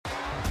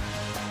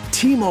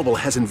T-Mobile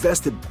has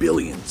invested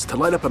billions to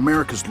light up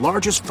America's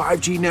largest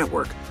 5G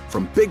network,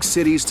 from big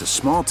cities to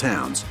small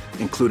towns,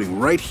 including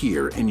right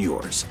here in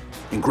yours.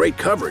 And great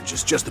coverage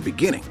is just the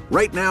beginning.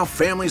 Right now,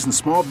 families and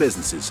small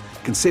businesses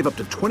can save up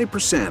to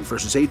 20%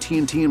 versus AT&T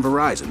and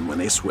Verizon when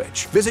they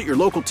switch. Visit your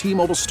local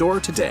T-Mobile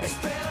store today.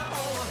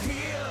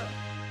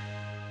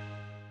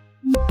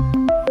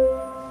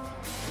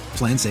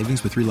 Plan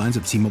savings with 3 lines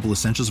of T-Mobile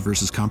Essentials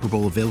versus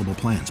comparable available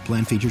plans.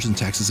 Plan features and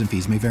taxes and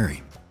fees may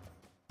vary.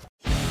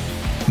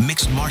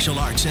 Mixed martial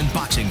arts and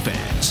boxing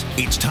fans,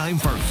 it's time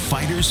for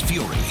Fighter's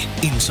Fury,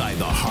 inside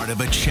the heart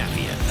of a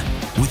champion.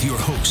 With your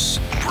hosts,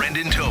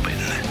 Brendan Tobin,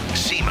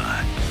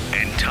 Seema,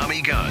 and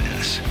Tommy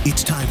Guns.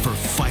 It's time for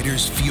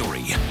Fighter's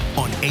Fury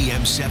on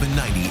AM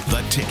 790,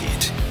 The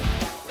Ticket.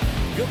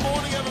 Good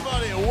morning,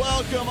 everybody.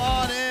 Welcome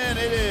on in.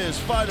 It is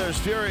Fighter's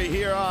Fury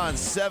here on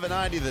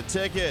 790, The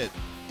Ticket.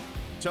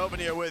 Tobin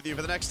here with you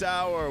for the next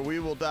hour. We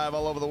will dive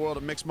all over the world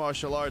of mixed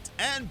martial arts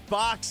and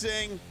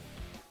boxing.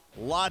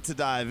 A lot to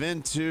dive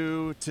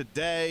into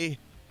today.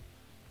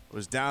 I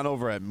was down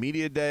over at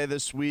Media Day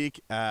this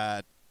week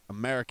at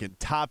American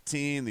Top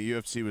Team. The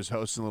UFC was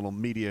hosting a little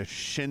media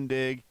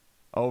shindig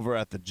over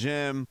at the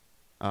gym.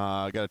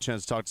 I got a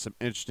chance to talk to some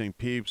interesting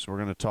peeps. We're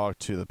going to talk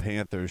to the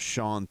Panthers'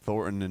 Shawn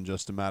Thornton in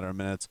just a matter of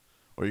minutes,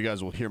 or you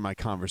guys will hear my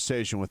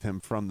conversation with him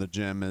from the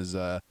gym.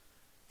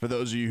 For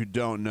those of you who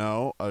don't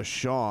know,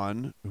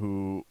 Shawn,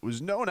 who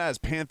was known as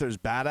Panthers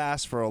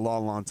Badass for a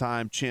long, long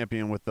time,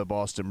 champion with the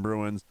Boston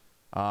Bruins.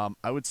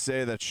 I would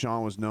say that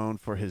Shawn was known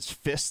for his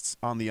fists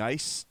on the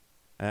ice,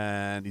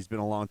 and he's been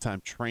a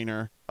long-time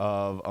trainer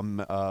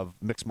of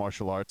mixed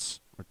martial arts,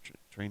 or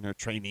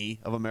trainee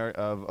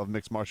of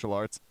mixed martial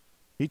arts.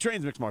 He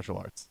trains mixed martial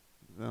arts.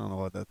 I don't know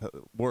what that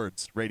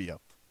words radio.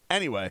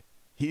 Anyway,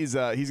 he's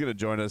going to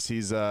join us.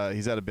 He's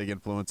had a big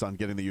influence on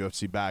getting the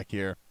UFC back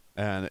here,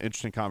 and an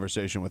interesting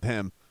conversation with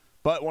him.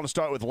 But I want to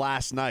start with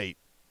last night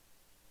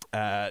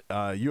at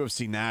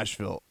UFC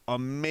Nashville.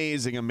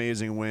 Amazing,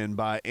 amazing win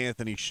by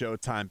Anthony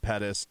Showtime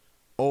Pettis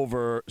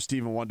over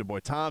Stephen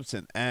Wonderboy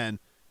Thompson. And,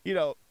 you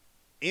know,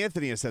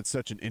 Anthony has had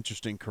such an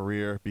interesting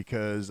career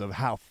because of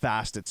how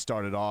fast it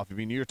started off. I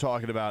mean, you're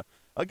talking about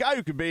a guy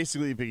who could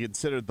basically be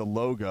considered the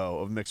logo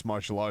of mixed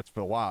martial arts for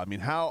a while. I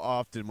mean, how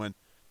often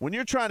when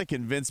you're trying to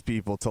convince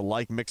people to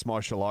like mixed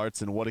martial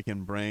arts and what it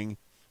can bring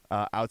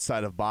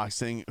outside of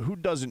boxing, who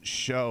doesn't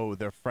show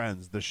their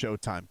friends the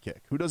Showtime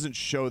kick? Who doesn't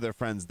show their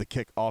friends the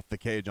kick off the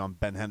cage on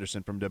Ben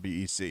Henderson from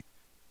WEC?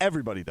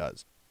 Everybody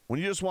does. When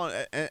you just want,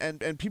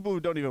 and people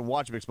who don't even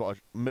watch mixed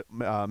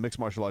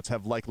martial arts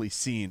have likely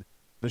seen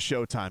the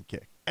Showtime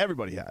kick.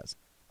 Everybody has.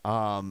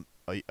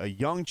 A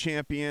young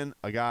champion,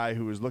 a guy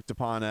who is looked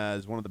upon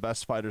as one of the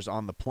best fighters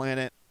on the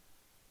planet,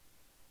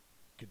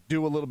 could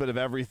do a little bit of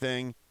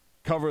everything,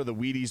 cover the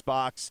Wheaties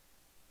box.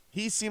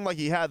 He seemed like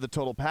he had the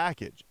total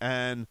package.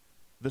 And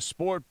the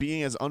sport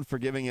being as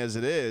unforgiving as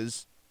it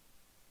is,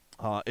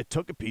 it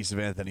took a piece of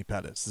Anthony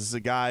Pettis. This is a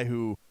guy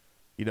who,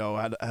 you know,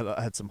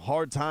 had some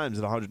hard times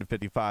at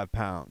 155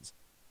 pounds.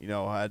 You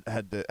know,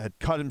 had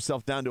cut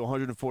himself down to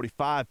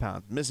 145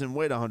 pounds, missing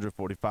weight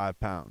 145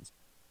 pounds.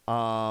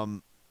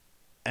 And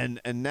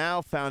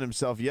now found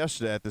himself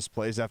yesterday at this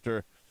place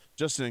after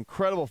just an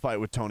incredible fight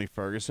with Tony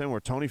Ferguson,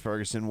 where Tony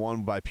Ferguson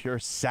won by pure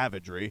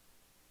savagery.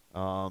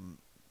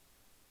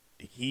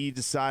 He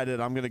decided,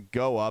 I'm going to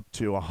go up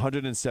to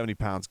 170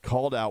 pounds,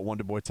 called out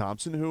Wonderboy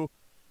Thompson, who,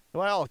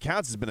 by all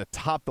accounts, has been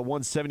atop the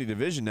 170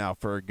 division now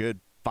for a good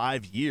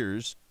 5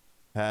 years,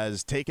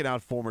 has taken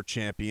out former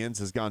champions,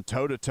 has gone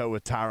toe-to-toe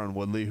with Tyron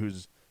Woodley,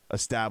 who's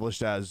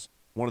established as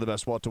one of the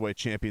best welterweight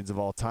champions of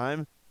all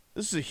time.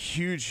 This is a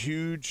huge,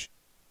 huge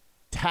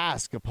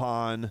task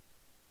upon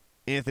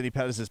Anthony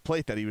Pettis'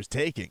 plate that he was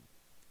taking.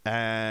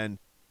 And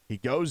he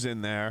goes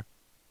in there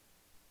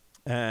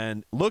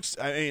and looks,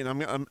 I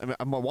mean,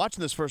 I'm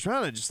watching this first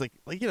round and just like,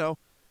 you know,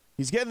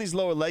 he's getting these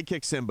lower leg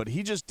kicks in, but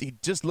he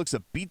just looks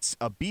a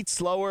beat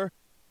slower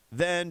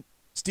than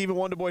Stephen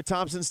Wonderboy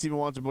Thompson. Stephen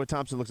Wonderboy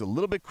Thompson looks a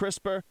little bit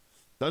crisper.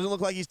 Doesn't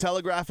look like he's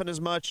telegraphing as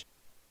much.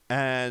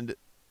 And,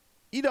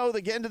 you know,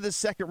 they get into the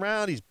second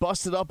round. He's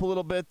busted up a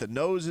little bit. The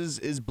nose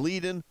is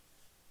bleeding.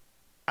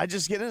 I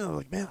just get in and I'm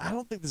like, man, I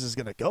don't think this is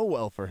going to go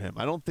well for him.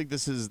 I don't think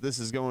this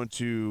is going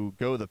to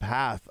go the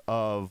path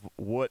of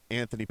what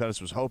Anthony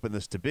Pettis was hoping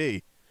this to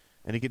be.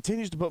 And he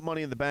continues to put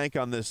money in the bank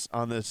on this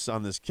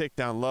kick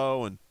down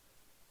low, and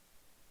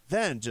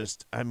then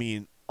just, I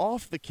mean,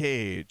 off the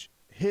cage,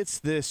 hits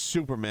this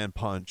Superman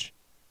punch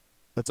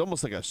that's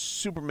almost like a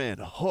Superman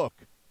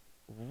hook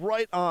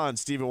right on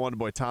Stephen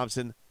Wonderboy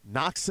Thompson,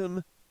 knocks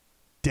him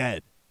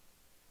dead.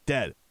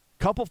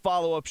 Couple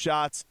follow-up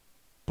shots,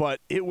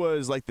 but it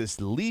was like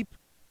this leap,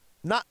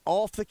 not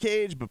off the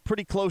cage, but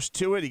pretty close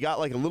to it. He got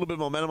like a little bit of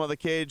momentum on the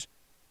cage,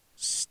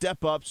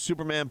 step up,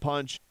 Superman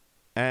punch,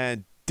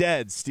 and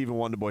dead Stephen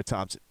Wonderboy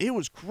Thompson. It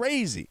was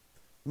crazy.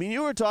 I mean,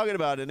 you were talking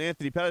about an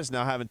Anthony Pettis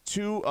now having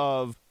two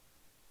of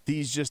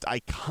these just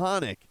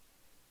iconic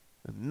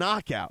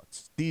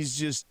knockouts, these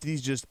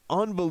just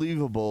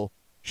unbelievable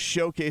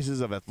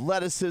showcases of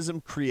athleticism,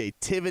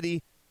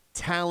 creativity,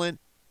 talent,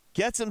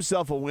 gets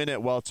himself a win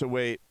at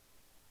welterweight,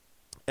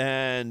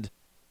 and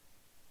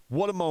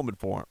what a moment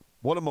for him.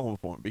 What a moment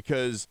for him,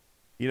 because,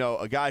 you know,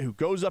 a guy who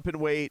goes up in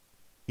weight,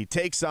 he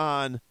takes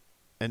on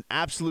an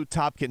absolute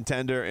top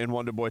contender in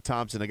Wonderboy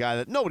Thompson, a guy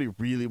that nobody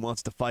really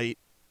wants to fight.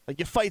 Like,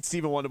 you fight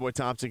Stephen Wonderboy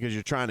Thompson because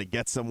you're trying to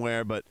get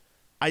somewhere, but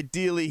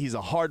ideally he's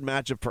a hard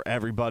matchup for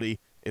everybody.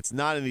 It's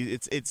not any.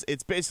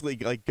 It's basically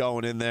like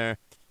going in there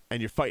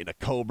and you're fighting a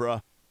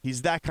cobra.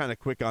 He's that kind of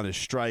quick on his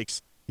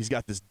strikes. He's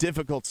got this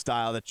difficult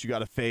style that you got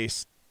to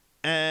face,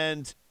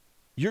 and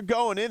you're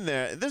going in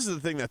there. This is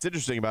the thing that's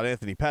interesting about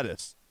Anthony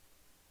Pettis.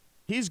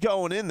 He's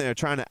going in there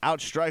trying to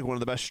outstrike one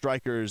of the best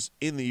strikers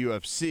in the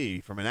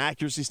UFC from an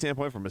accuracy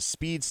standpoint, from a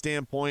speed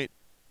standpoint,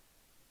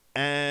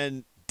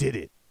 and did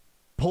it.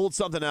 Pulled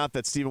something out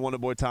that Stephen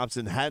Wonderboy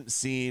Thompson hadn't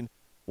seen.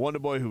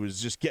 Wonderboy, who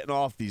was just getting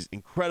off these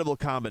incredible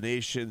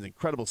combinations,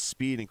 incredible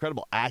speed,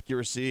 incredible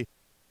accuracy,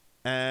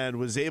 and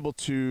was able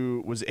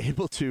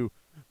to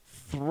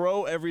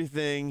throw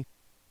everything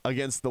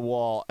against the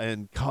wall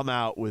and come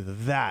out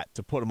with that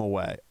to put him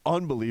away.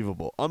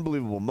 Unbelievable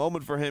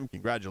moment for him.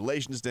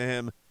 Congratulations to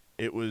him.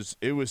 It was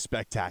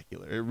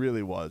spectacular. It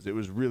really was. It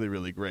was really,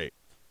 really great.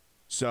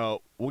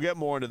 So we'll get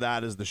more into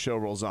that as the show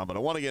rolls on, but I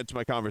want to get into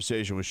my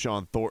conversation with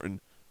Shawn Thornton,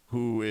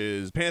 who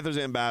is Panthers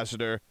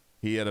ambassador.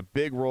 He had a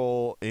big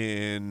role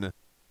in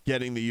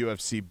getting the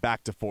UFC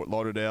back to Fort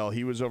Lauderdale.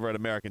 He was over at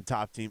American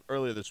Top Team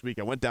earlier this week.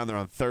 I went down there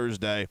on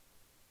Thursday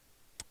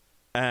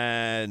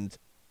and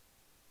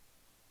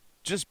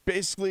just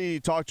basically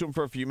talked to him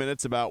for a few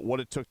minutes about what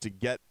it took to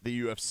get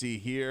the UFC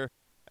here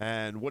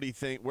and what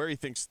where he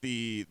thinks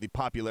the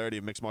popularity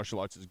of mixed martial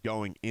arts is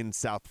going in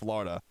South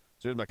Florida.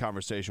 So here's my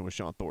conversation with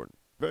Shawn Thornton.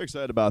 Very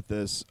excited about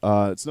this.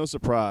 It's no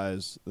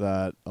surprise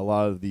that a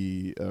lot of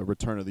the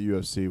return of the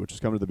UFC, which is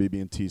coming to the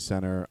BB&T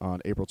Center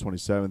on April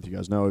 27th. You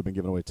guys know we've been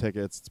giving away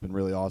tickets. It's been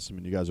really awesome,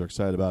 and you guys are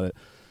excited about it.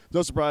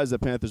 No surprise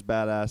that Panthers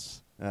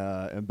badass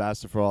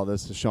ambassador for all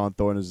this, Shawn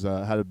Thornton,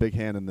 has had a big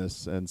hand in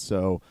this. And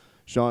so,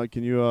 Shawn,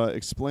 can you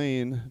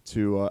explain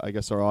to, I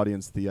guess, our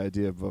audience the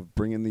idea of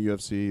bringing the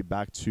UFC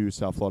back to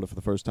South Florida for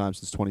the first time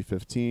since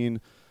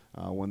 2015,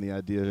 when the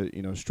idea,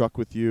 struck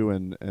with you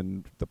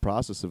and the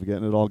process of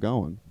getting it all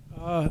going?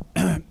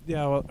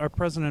 Yeah, well, our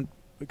president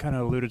kind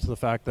of alluded to the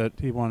fact that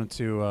he wanted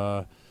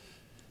to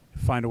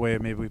find a way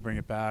maybe we bring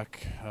it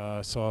back.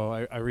 So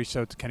I reached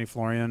out to Kenny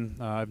Florian.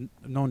 I've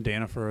known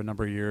Dana for a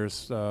number of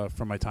years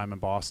from my time in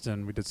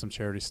Boston. We did some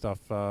charity stuff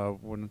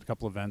when a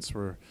couple events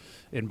were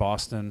in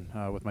Boston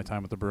with my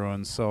time with the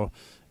Bruins. So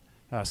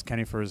I asked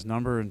Kenny for his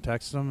number and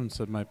texted him and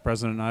said, my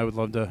president and I would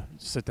love to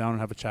sit down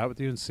and have a chat with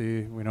you and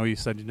see. We know you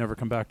said you'd never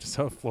come back to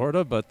South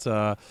Florida, but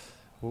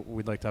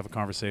we'd like to have a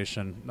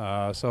conversation.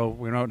 So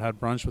we went out and had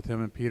brunch with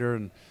him and Peter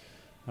and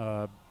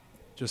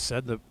just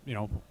said that,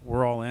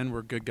 we're all in.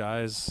 We're good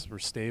guys. We're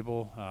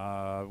stable.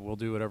 We'll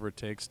do whatever it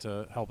takes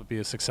to help it be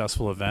a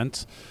successful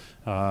event.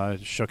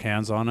 Shook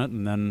hands on it,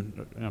 and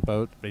then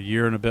about a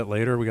year and a bit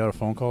later, we got a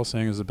phone call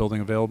saying, is the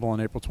building available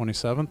on April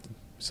 27th? We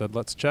said,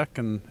 let's check,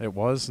 and it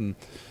was. And,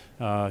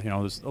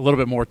 there's a little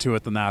bit more to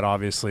it than that,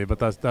 obviously, but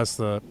that's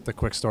the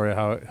quick story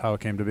of how it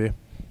came to be.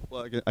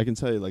 Well, I can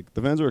tell you,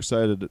 the fans were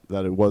excited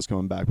that it was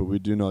coming back, but we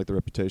do know, the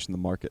reputation the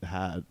market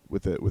had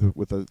with it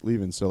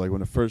leaving. So,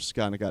 when it first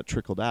kind of got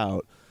trickled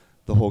out,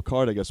 the whole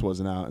card, I guess,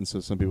 wasn't out, and so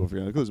some people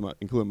forgot,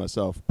 including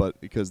myself. But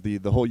because the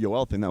whole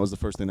Yoel thing, that was the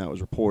first thing that was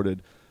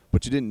reported,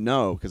 but you didn't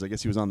know because I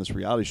guess he was on this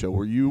reality show.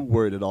 Were you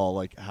worried at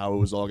all, how it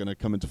was all going to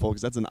come into full?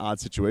 Because that's an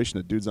odd situation.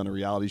 A dude's on a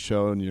reality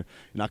show, and you're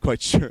not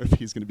quite sure if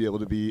he's going to be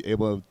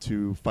able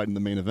to fight in the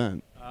main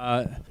event.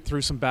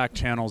 Through some back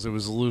channels, it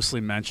was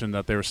loosely mentioned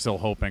that they were still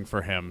hoping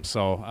for him.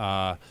 So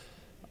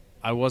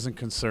I wasn't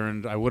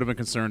concerned. I would have been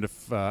concerned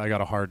if I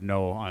got a hard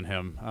no on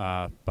him.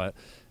 But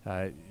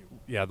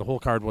the whole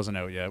card wasn't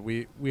out yet.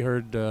 We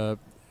heard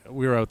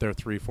we were out there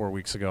 3-4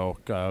 weeks ago,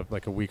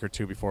 like a week or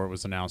two before it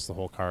was announced, the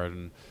whole card,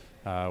 and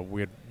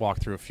we had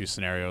walked through a few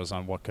scenarios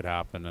on what could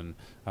happen, and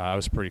I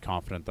was pretty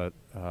confident that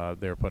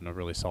they were putting a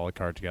really solid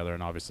card together.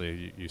 And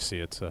obviously, you see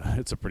it's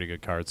a pretty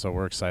good card, so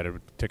we're excited.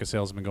 Ticket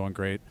sales have been going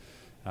great.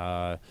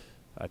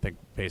 I think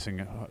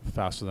pacing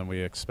faster than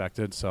we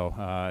expected, so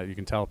you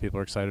can tell people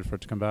are excited for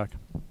it to come back.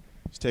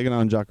 He's taking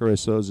on Jacare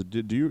Souza.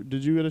 Did you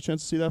get a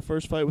chance to see that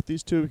first fight with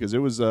these two? Because it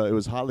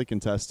was hotly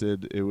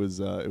contested. It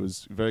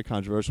was very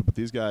controversial. But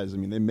these guys,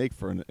 they make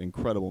for an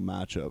incredible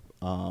matchup.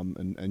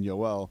 And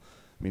Yoel,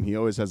 he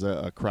always has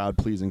a crowd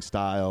pleasing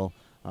style.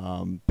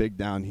 Big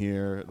down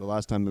here. The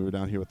last time we were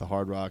down here with the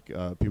Hard Rock,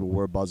 people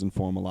were buzzing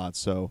for him a lot.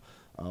 So,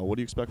 what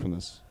do you expect from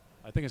this?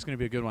 I think it's going to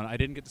be a good one. I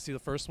didn't get to see the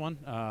first one.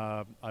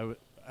 I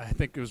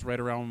think it was right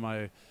around when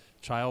my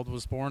child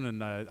was born,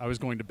 and I was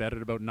going to bed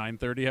at about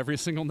 9:30 every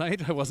single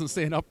night. I wasn't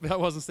staying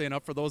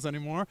up for those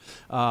anymore.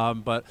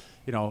 But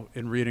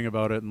in reading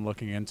about it and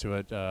looking into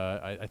it,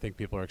 I think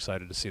people are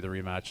excited to see the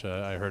rematch.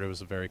 I heard it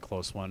was a very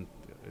close one,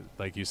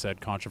 like you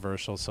said,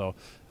 controversial. So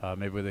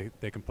maybe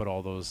they can put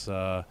all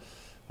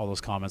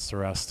those comments to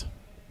rest.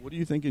 What do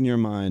you think in your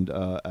mind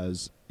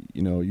as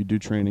you do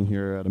training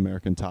here at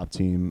American Top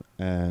Team,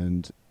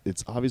 and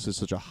it's obviously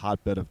such a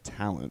hotbed of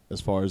talent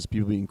as far as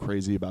people being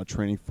crazy about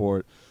training for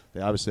it.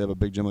 They obviously have a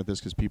big gym like this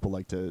because people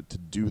like to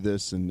do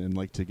this and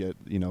like to get,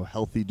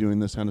 healthy doing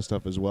this kind of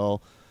stuff as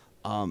well.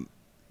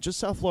 Just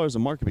South Florida as a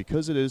market,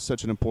 because it is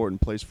such an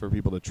important place for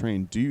people to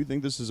train, do you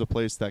think this is a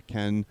place that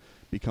can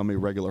become a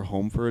regular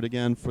home for it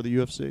again for the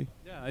UFC?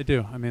 Yeah, I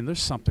do. I mean,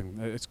 there's something.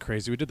 It's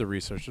crazy. We did the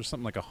research. There's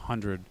something like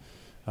 100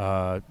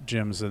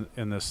 gyms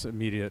in this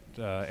immediate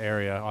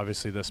area.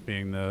 Obviously, this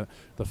being the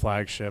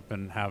flagship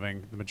and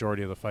having the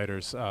majority of the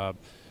fighters.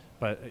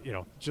 But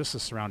just the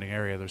surrounding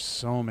area. There's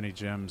so many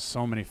gyms,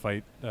 so many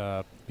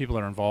people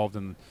that are involved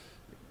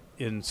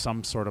in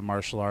some sort of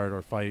martial art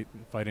or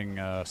fighting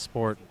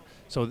sport.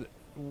 So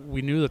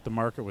we knew that the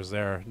market was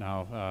there.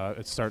 Now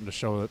it's starting to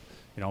show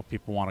that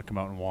people want to come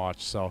out and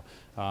watch. So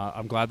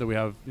I'm glad that we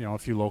have a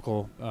few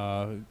local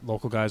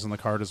guys on the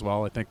card as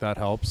well. I think that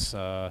helps.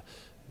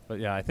 But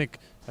yeah, I think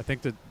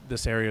that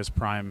this area is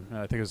prime.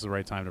 I think it's the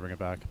right time to bring it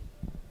back.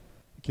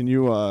 Can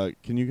you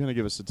kind of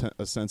give us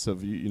a sense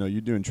of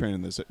you doing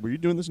training this? Were you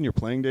doing this in your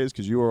playing days?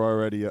 Because you were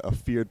already a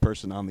feared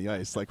person on the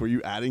ice. Like, were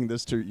you adding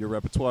this to your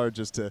repertoire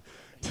just to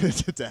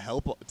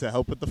help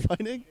with the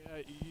fighting?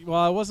 Well,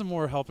 I wasn't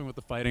more helping with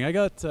the fighting.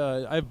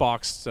 I've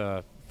boxed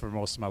for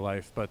most of my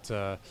life, but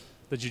the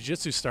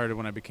jiu-jitsu started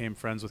when I became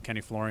friends with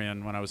Kenny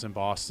Florian when I was in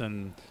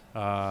Boston.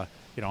 I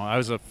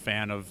was a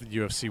fan of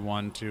UFC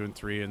 1, 2, and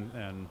 3,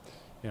 and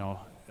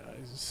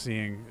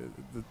seeing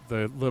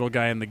the little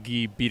guy in the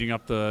gi beating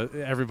up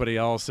everybody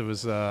else. It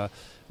was, but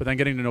then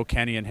getting to know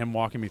Kenny and him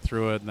walking me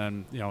through it,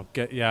 and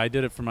then I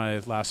did it for my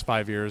last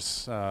 5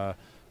 years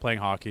playing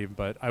hockey,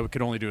 but I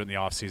could only do it in the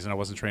off season. I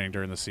wasn't training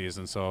during the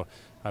season, so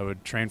I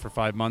would train for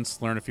 5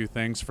 months, learn a few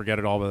things, forget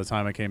it all by the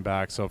time I came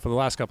back. So for the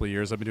last couple of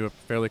years, I've been doing it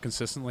fairly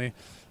consistently.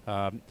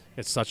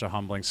 It's such a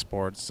humbling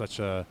sport, such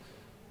a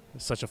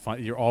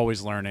fun. You're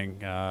always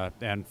learning,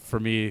 and for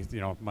me,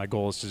 my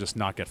goal is to just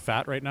not get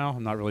fat right now.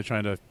 I'm not really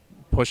trying to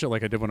push it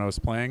like I did when I was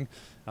playing.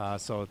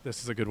 So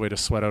this is a good way to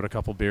sweat out a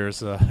couple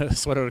beers,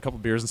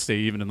 and stay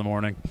even in the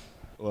morning.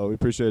 Well, we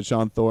appreciate it,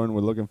 Shawn Thornton. We're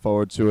looking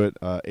forward to it.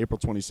 April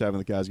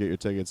 27th, guys, get your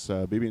tickets.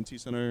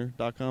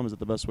 BB&TCenter.com, is it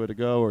the best way to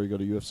go, or you go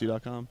to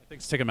UFC.com? I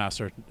think it's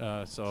Ticketmaster.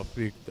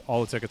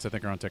 All the tickets, I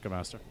think, are on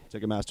Ticketmaster.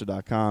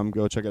 Ticketmaster.com.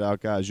 Go check it out,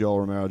 guys. Yoel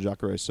Romero,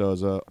 Jacare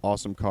Souza,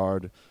 awesome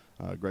card.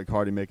 Greg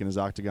Hardy making his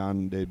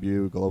Octagon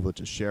debut. Golovkin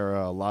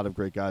Teixeira, a lot of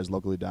great guys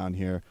locally down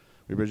here.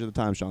 We appreciate the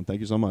time, Shawn. Thank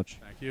you so much.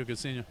 Thank you. Good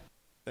seeing you.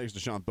 Thanks to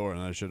Shawn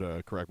Thornton. I should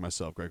correct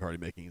myself. Greg Hardy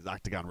making his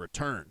Octagon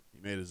return. He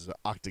made his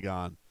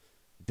Octagon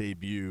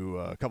debut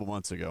a couple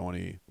months ago when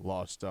he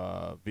lost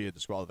via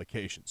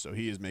disqualification. So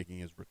he is making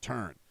his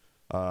return.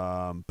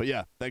 But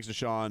yeah, thanks to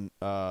Shawn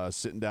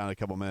sitting down a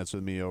couple minutes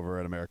with me over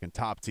at American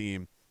Top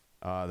Team.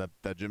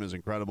 That gym is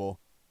incredible.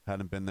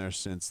 Hadn't been there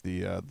since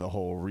the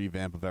whole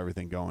revamp of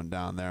everything going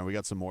down there. And we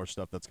got some more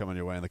stuff that's coming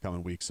your way in the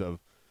coming weeks of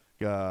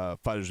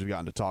fighters we've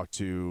gotten to talk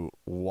to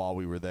while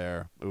we were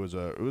there. It was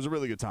a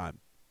really good time.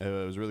 It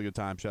was a really good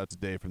time. Shout out to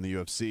Dave from the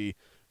UFC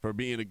for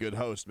being a good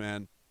host,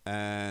 man.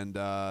 And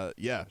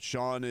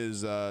Shawn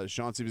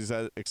seems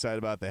excited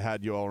about it. They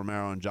had Yoel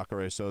Romero and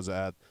Jacare Souza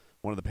at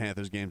one of the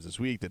Panthers games this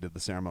week. They did the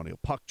ceremonial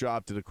puck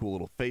drop, did a cool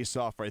little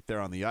face-off right there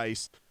on the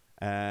ice.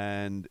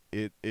 And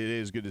it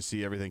is good to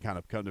see everything kind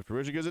of come to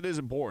fruition because it is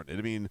important.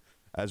 I mean,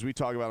 as we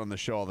talk about on the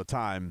show all the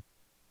time,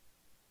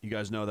 you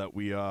guys know that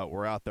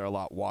we're out there a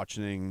lot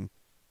watching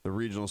the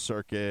regional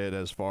circuit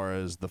as far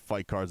as the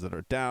fight cards that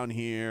are down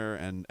here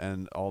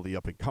and all the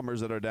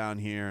up-and-comers that are down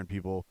here and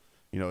people,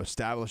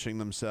 establishing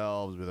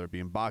themselves, whether it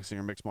be in boxing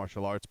or mixed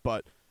martial arts.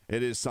 But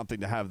it is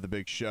something to have the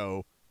big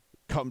show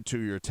come to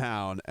your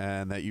town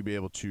and that you be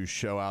able to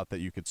show out that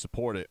you could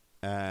support it.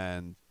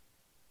 And,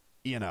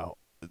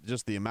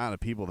 just the amount of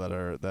people that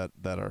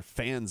are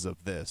fans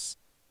of this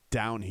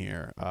down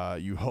here,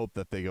 you hope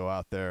that they go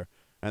out there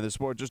and the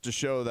sport just to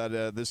show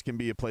that this can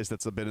be a place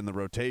that's a bit in the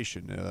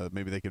rotation.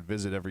 Maybe they could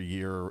visit every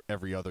year or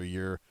every other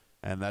year,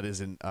 and that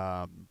isn't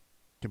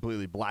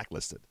completely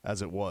blacklisted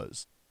as it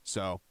was.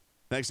 So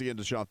thanks again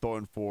to Shawn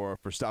Thornton for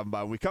stopping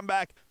by. When we come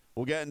back,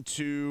 we'll get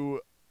into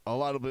a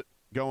lot of it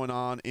going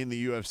on in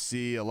the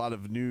UFC, a lot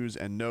of news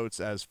and notes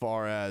as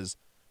far as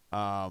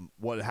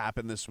what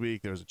happened this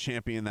week. There was a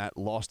champion that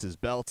lost his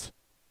belt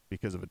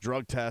because of a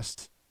drug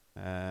test,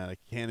 and I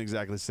can't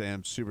exactly say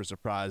I'm super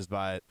surprised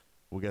by it.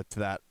 We'll get to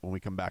that when we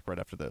come back right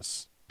after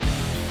this.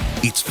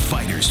 It's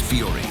Fighters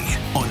Fury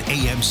on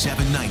AM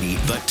 790,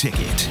 The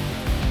Ticket.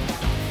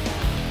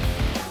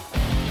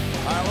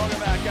 All right, welcome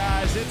back,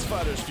 guys. It's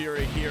Fighters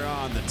Fury here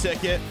on The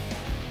Ticket.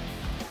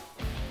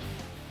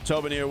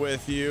 Tobin here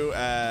with you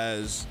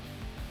as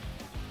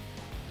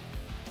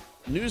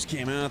news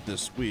came out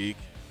this week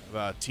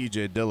about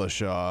TJ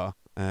Dillashaw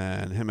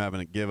and him having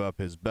to give up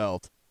his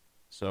belt.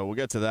 So we'll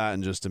get to that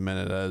in just a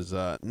minute as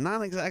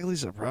not exactly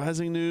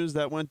surprising news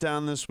that went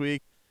down this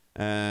week.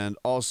 And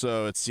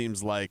also it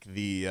seems like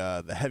the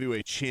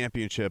heavyweight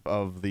championship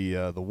of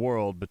the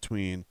world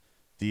between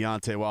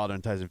Deontay Wilder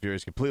and Tyson Fury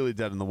is completely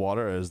dead in the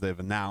water as they've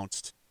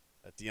announced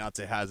that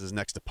Deontay has his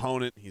next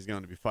opponent. He's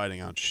going to be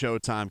fighting on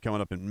Showtime coming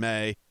up in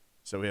May.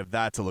 So we have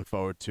that to look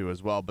forward to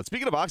as well. But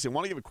speaking of boxing, I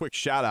want to give a quick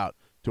shout-out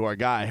to our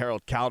guy,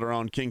 Harold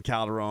Calderon, King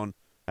Calderon,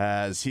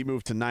 as he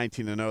moved to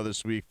 19-0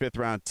 this week.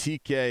 5th-round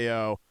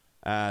TKO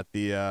at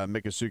the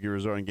Miccosukee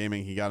Resort and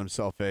Gaming. He got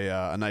himself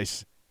a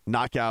nice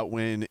knockout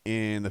win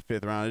in the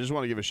 5th round. I just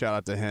want to give a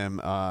shout-out to him.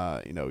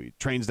 He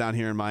trains down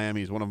here in Miami.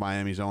 He's one of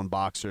Miami's own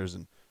boxers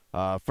and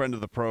friend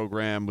of the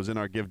program, was in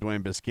our Give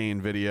Dwayne Biscayne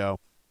video.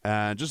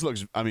 And just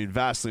looks,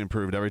 vastly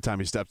improved every time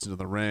he steps into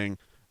the ring.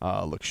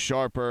 Looks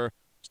sharper.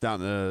 He's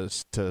down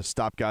to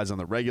stop guys on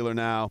the regular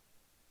now.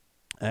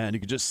 And you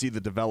can just see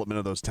the development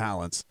of those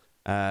talents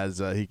as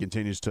he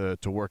continues to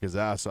work his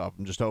ass off.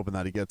 I'm just hoping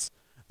that he gets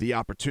the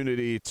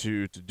opportunity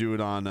to do it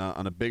on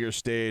a bigger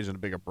stage and a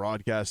bigger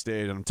broadcast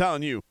stage. And I'm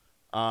telling you,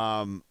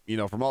 from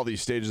all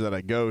these stages that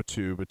I go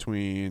to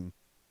between,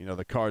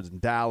 the cards in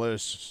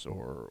Dallas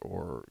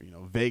or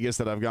Vegas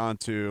that I've gone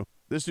to,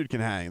 this dude can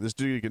hang. This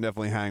dude can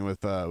definitely hang with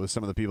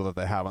some of the people that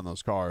they have on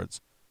those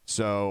cards.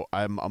 So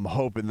I'm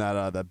hoping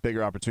that that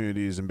bigger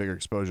opportunities and bigger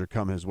exposure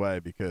come his way,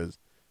 because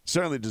he's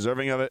certainly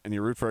deserving of it. And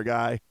you root for a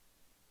guy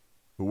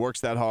who works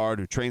that hard,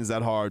 who trains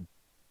that hard,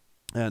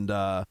 and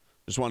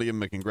just want to give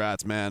him a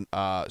congrats, man.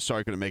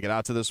 Sorry I couldn't make it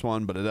out to this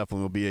one, but it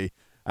definitely will be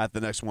at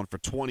the next one for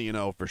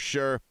 20-0 for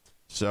sure.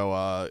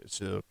 So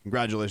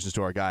congratulations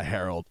to our guy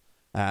Harold,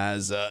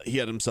 as he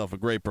had himself a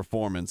great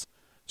performance.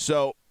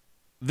 So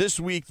this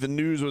week the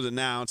news was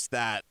announced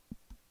that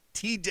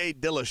TJ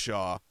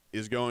Dillashaw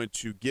is going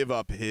to give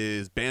up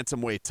his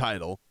bantamweight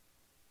title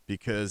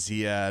because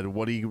he had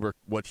what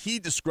he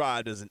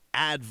described as an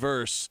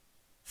adverse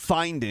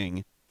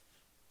finding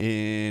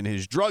in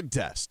his drug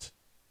test.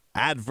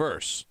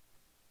 Adverse.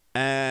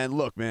 And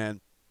look, man,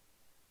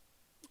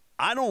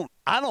 I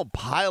don't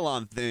pile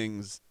on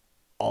things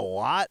a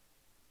lot,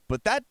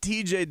 but that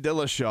TJ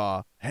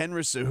Dillashaw,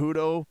 Henry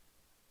Cejudo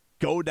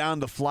go down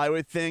the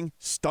flyweight thing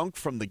stunk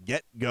from the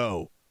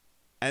get-go.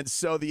 And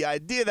so the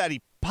idea that he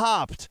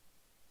popped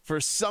for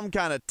some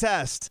kind of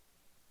test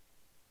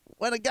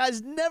when a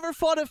guy's never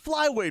fought at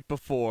flyweight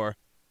before,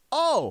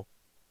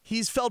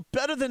 he's felt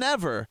better than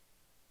ever,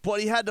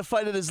 but he had to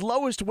fight at his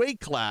lowest weight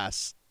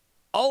class.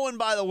 Oh, and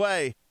by the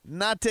way,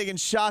 not taking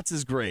shots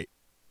is great.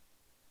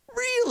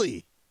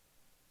 Really?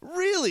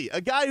 Really?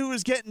 A guy who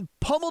was getting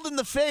pummeled in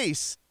the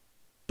face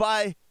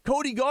by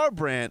Cody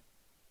Garbrandt,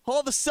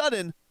 all of a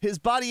sudden, his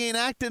body ain't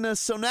acting as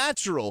so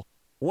natural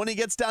when he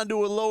gets down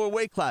to a lower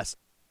weight class.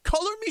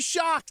 Color me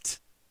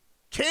shocked.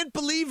 Can't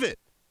believe it.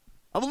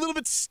 I'm a little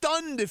bit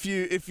stunned if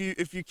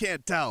you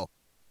can't tell.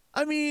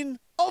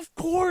 Of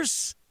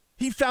course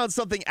he found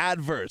something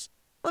adverse.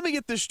 Let me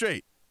get this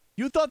straight.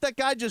 You thought that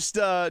guy just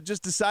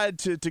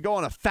decided to go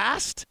on a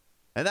fast,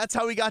 and that's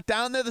how he got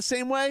down there the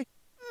same way?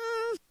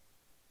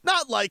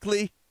 Not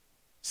likely.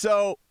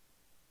 So,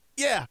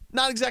 yeah,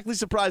 not exactly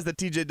surprised that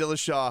TJ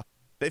Dillashaw,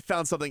 they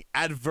found something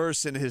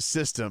adverse in his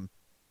system.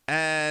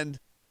 And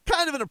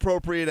kind of an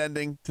appropriate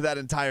ending to that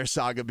entire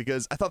saga,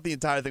 because I thought the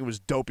entire thing was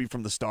dopey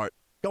from the start.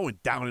 Going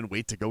down in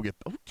weight to go get...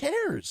 Who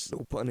cares?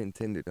 No pun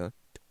intended, huh?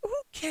 Who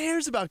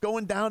cares about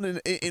going down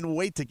in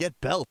weight to get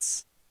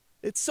belts?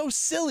 It's so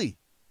silly.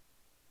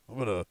 I'm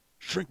going to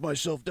shrink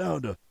myself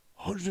down to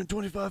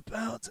 125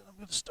 pounds, and I'm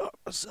going to starve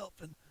myself,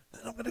 and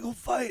then I'm going to go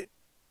fight.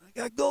 I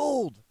got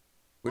gold.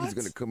 But he's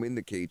going to come in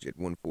the cage at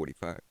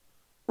 145.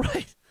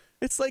 Right.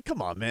 It's like,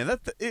 come on, man.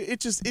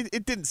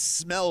 It didn't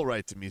smell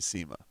right to me,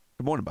 Seema.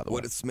 Good morning, by the way.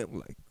 What it smelled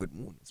like? Good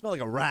morning. It smelled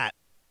like a rat.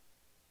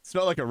 It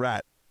smelled like a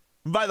rat.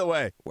 And by the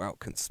way. Wow,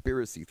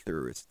 conspiracy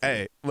theorist.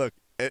 Hey, look.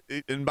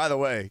 And by the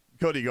way,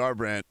 Cody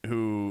Garbrandt,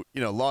 who,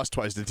 lost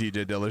twice to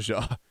TJ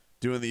Dillashaw,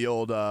 doing the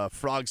old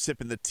frog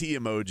sipping the tea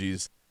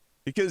emojis,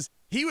 because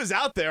he was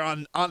out there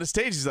on a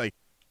stage. He's like,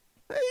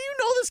 hey,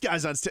 this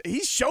guy's on stage. He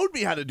showed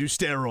me how to do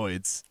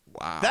steroids.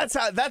 Wow.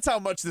 That's how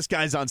much this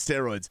guy's on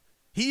steroids.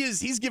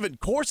 He's given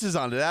courses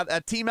on it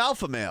at Team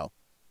Alpha Male.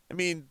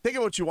 Think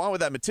of what you want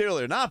with that material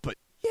or not, but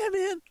yeah,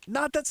 man,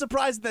 not that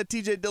surprising that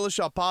TJ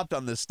Dillashaw popped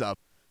on this stuff.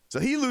 So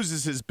he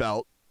loses his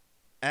belt,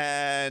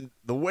 and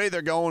the way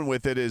they're going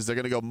with it is they're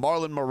going to go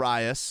Marlon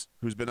Moraes,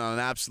 who's been on an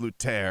absolute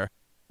tear,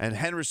 and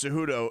Henry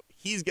Cejudo,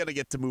 he's going to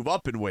get to move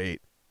up in weight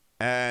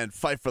and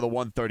fight for the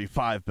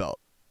 135 belt.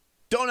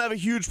 Don't have a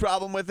huge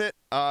problem with it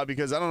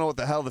because I don't know what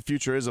the hell the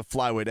future is of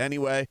flyweight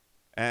anyway,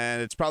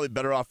 and it's probably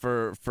better off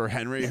for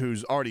Henry,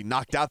 who's already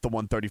knocked out the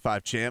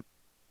 135 champ.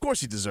 Of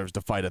course he deserves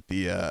to fight for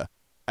the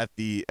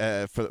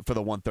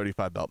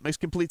 135 belt. Makes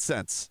complete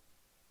sense.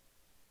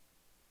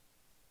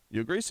 You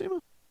agree, Seema?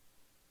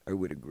 I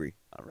would agree.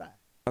 All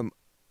right.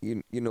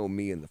 You know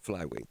me and the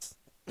flyweights.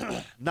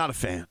 Not a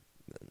fan.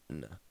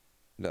 No.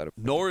 Not a fan.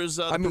 Nor is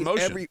the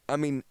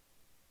promotion.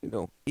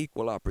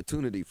 Equal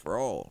opportunity for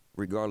all,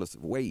 regardless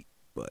of weight,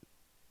 but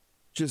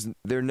just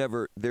they're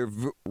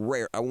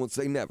rare. I won't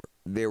say never.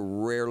 They're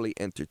rarely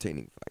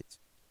entertaining fights.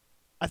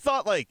 I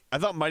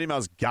thought Mighty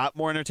Mouse got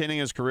more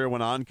entertaining as his career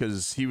went on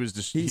because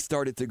he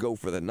started to go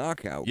for the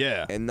knockout,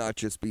 and not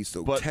just be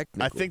so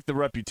technical. I think the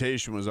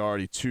reputation was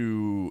already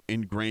too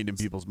ingrained in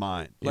people's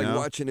mind. Like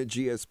watching a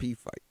GSP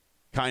fight.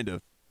 Kind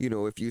of.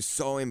 If you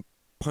saw him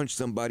punch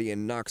somebody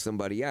and knock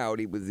somebody out.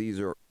 It was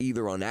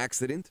either on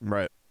accident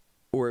Right.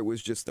 or it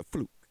was just a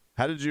fluke.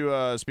 How did you,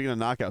 speaking of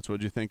knockouts, what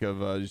did you think of,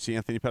 did you see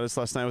Anthony Pettis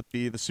last night with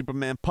the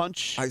Superman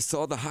punch? I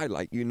saw the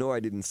highlight. You know I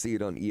didn't see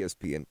it on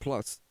ESPN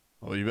Plus.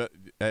 Well, you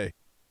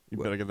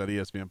better get that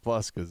ESPN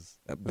Plus because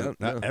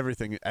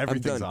everything's I'm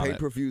done. on it.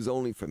 Pay-per-views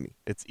only for me.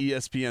 It's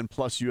ESPN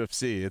Plus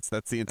UFC.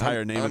 That's the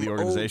entire name of the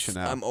organization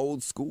now. I'm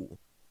old school.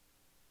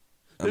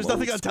 There's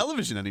nothing on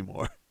television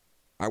anymore.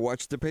 I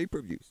watched the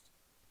pay-per-views,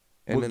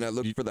 and then I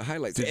looked for the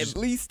highlights. At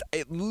least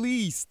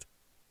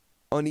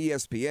on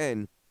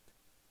ESPN,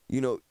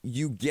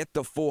 you get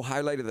the full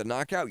highlight of the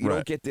knockout. You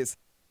don't get this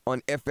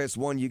on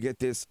FS1. You get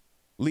this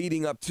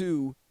leading up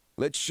to.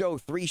 Let's show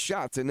 3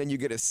 shots, and then you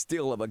get a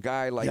still of a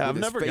guy with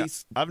his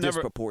face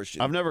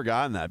disproportionate. I've never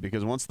gotten that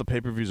because once the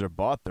pay-per-views are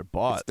bought, they're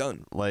bought. It's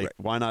done.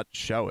 Why not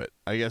show it?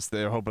 I guess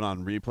they're hoping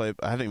on replay.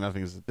 I think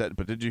nothing is dead.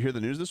 But did you hear the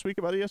news this week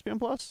about ESPN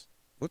Plus?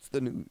 What's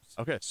the news?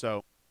 Okay,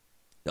 so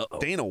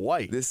Dana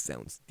White. This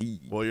sounds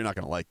deep. Well, you're not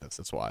going to like this.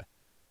 That's why.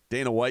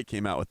 Dana White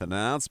came out with an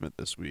announcement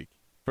this week.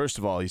 First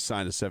of all, he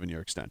signed a 7-year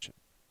extension.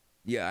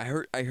 Yeah,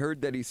 I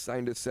heard that he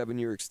signed a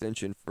 7-year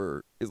extension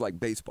for his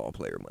baseball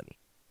player money.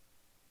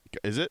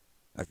 Is it?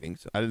 I think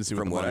so. I didn't see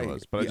what the money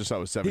was, but I just saw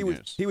it was 7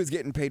 years. He was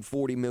getting paid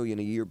 $40 million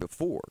a year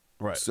before.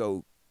 Right.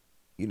 So,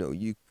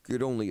 you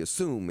could only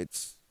assume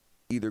it's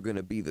either going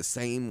to be the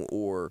same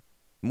or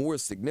more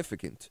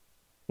significant.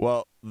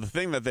 Well, the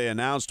thing that they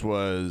announced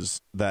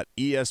was that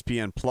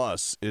ESPN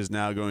Plus is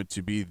now going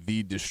to be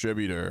the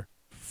distributor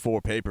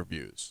for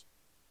pay-per-views.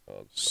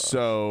 Oh,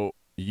 so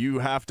you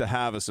have to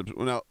have a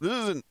now, this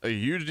isn't a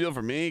huge deal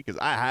for me because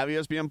I have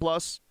ESPN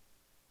Plus,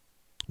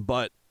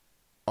 but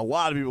a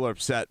lot of people are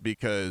upset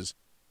because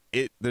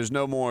there's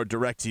no more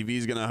DirecTV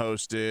is going to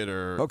host it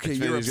or okay,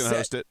 you're upset. Going to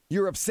host it.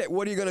 You're upset.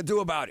 What are you going to do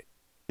about it?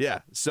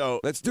 Yeah,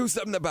 so let's do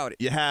something about it.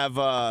 You have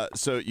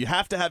you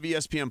have to have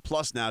ESPN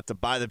Plus now to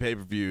buy the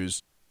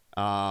pay-per-views.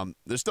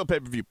 There's still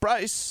pay-per-view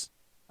price.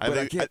 I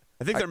think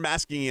they're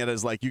masking it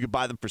as you could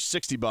buy them for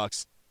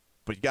 $60,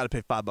 but you got to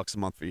pay $5 a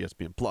month for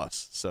ESPN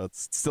Plus. So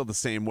it's still the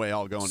same way,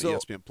 all going to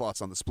ESPN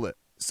Plus on the split.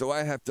 So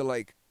I have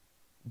to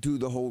do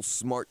the whole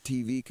smart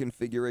TV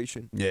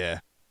configuration. Yeah,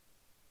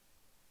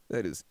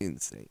 that is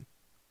insane.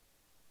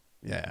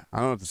 Yeah, I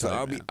don't know what to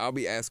tell you, I'll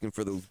be asking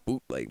for those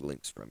bootleg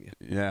links from you.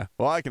 Yeah,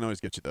 well, I can always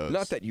get you those.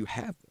 Not that you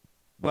have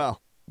them.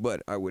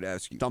 But I would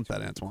ask you. Dump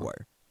that, Antoine.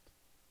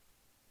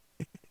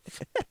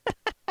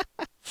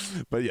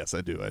 But yes, I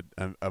do.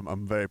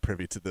 I'm very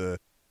privy to the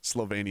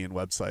Slovenian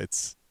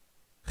websites.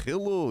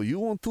 Hello, you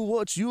want to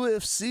watch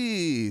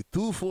UFC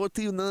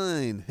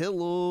 249?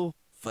 Hello,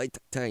 fight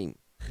time.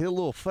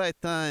 Hello, fight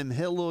time.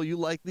 Hello, you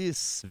like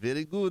this?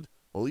 Very good.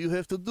 All you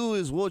have to do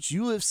is watch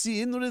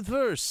UFC in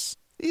reverse.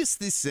 It's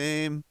the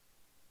same.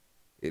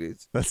 It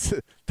is.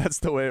 That's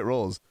the way it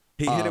rolls.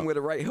 He hit him with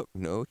a right hook.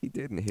 No, he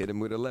didn't. Hit him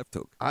with a left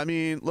hook. I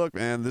mean, look,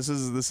 man, this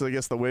is I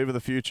guess the wave of the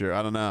future.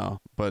 I don't know,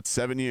 but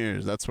 7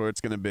 years, that's where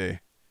it's going to be.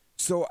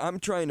 So I'm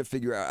trying to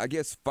figure out. I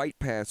guess Fight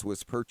Pass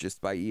was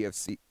purchased by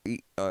ESPN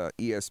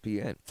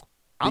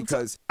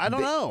because I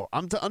don't know.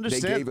 I'm to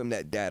understand. They gave him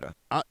that data.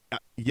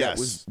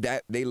 Yes,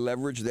 they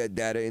leveraged that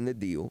data in the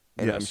deal,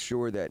 and yes. I'm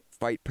sure that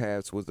Fight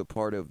Pass was a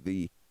part of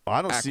the.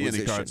 I don't see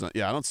any cards. I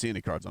don't see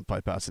any cards on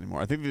Fight Pass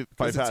anymore. I think the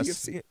Fight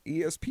Pass.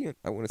 ESPN.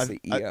 I want to say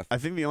EF. I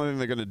think the only thing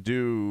they're going to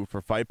do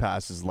for Fight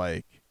Pass is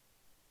I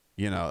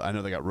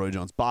know they got Roy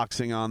Jones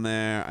Boxing on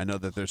there. I know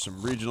that there's some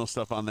regional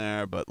stuff on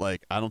there, but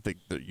I don't think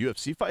the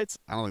UFC fights.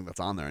 I don't think that's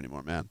on there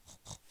anymore, man.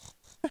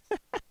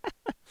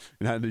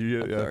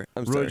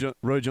 I'm sorry.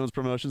 Roy Jones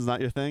Promotions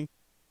not your thing?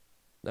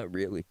 Not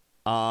really.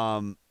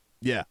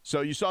 Yeah.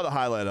 So you saw the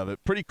highlight of it.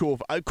 Pretty cool.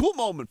 A cool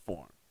moment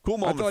for him. Cool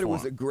moment. I thought it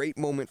was a great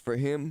moment for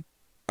him.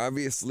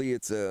 Obviously,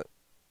 it's a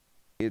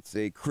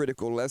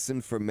critical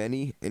lesson for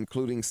many,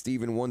 including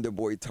Stephen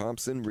Wonderboy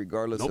Thompson.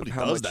 Regardless of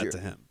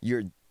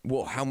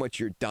how much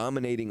you're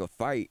dominating a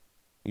fight,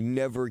 you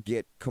never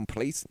get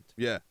complacent.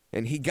 Yeah,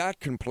 and he got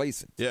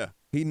complacent. Yeah,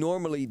 he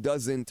normally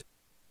doesn't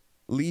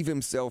leave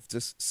himself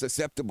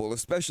susceptible,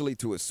 especially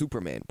to a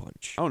Superman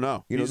punch. Oh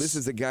no, this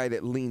is a guy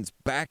that leans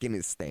back in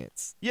his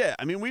stance. Yeah,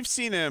 I mean we've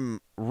seen him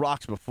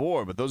rocked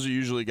before, but those are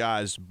usually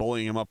guys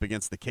bullying him up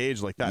against the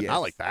cage like that. Yes.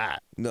 Not like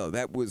that. No,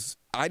 that was.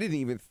 I didn't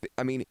even.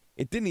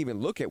 It didn't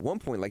even look at one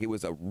point like it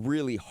was a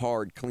really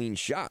hard, clean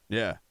shot.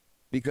 Yeah,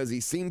 because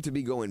he seemed to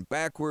be going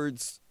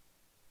backwards,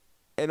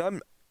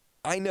 and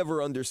I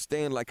never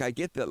understand. I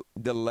get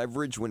the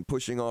leverage when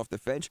pushing off the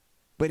fence,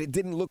 but it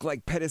didn't look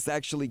like Pettis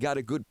actually got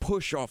a good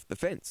push off the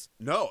fence.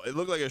 No, it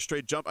looked like a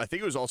straight jump. I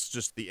think it was also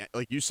just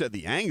like you said,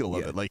 the angle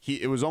of it.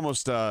 It was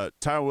almost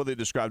Tyron Woodley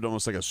described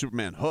almost like a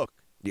Superman hook.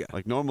 Yeah,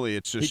 normally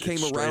it's just he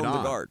came around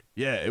the guard.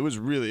 Yeah, it was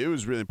really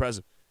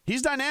impressive.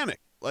 He's dynamic.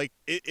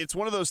 It's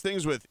one of those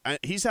things with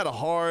he's had a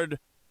hard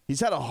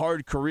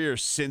career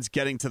since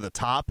getting to the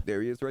top.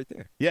 There he is, right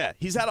there. Yeah,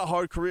 he's had a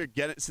hard career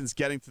since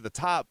getting to the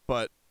top,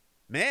 but.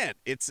 Man,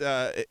 that's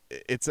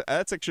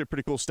actually a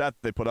pretty cool stat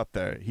that they put up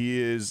there.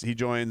 He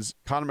joins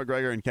Conor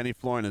McGregor and Kenny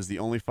Florian as the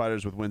only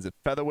fighters with wins at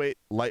featherweight,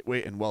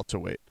 lightweight, and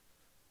welterweight.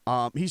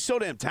 He's so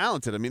damn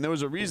talented. I mean, there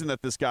was a reason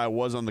that this guy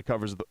was on the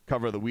cover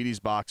of the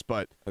Wheaties box,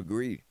 but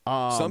agreed.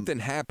 Something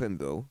happened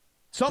though.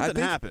 Something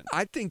happened.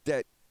 I think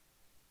that,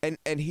 and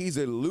he's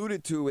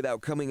alluded to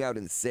without coming out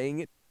and saying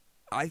it.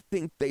 I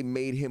think they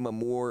made him a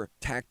more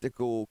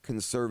tactical,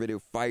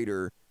 conservative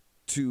fighter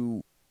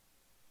to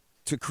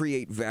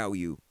create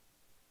value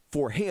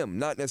for him,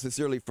 not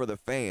necessarily for the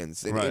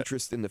fans and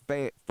interest in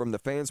from the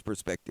fans'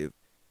 perspective.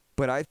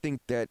 But I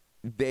think that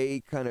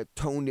they kind of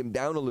toned him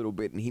down a little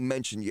bit, and he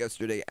mentioned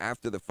yesterday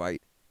after the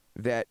fight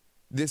that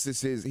this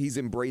is he's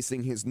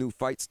embracing his new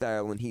fight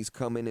style, and he's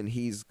coming and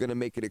he's going to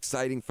make it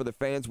exciting for the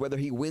fans whether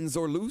he wins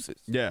or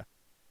loses. Yeah.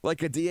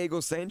 Like a Diego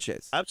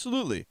Sanchez.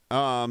 Absolutely.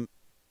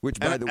 Which,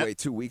 by the way,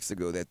 2 weeks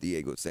ago, that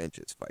Diego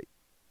Sanchez fight.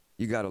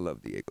 You got to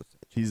love Diego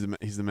Sanchez.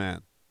 He's the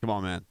man. Come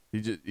on, man.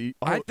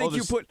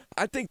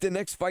 I think the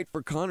next fight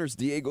for Conor's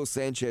Diego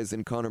Sanchez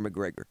and Conor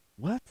McGregor.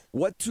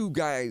 What two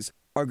guys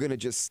are going to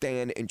just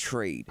stand and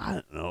trade? I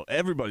don't know.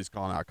 Everybody's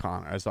calling out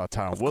Conor. I saw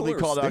Tyron Woodley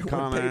called out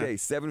Conor. Payday,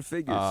 7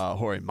 figures.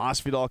 Jorge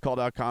Masvidal called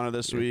out Conor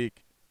this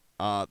week.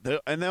 And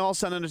they all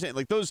sound entertaining.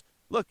 Like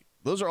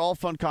those are all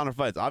fun Conor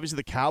fights. Obviously,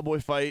 the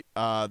Cowboy fight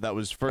that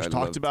was first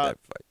talked about.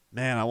 That fight.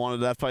 Man, I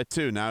wanted that fight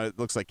too. Now it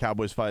looks like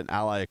Cowboys fight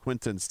Ally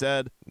Aquinta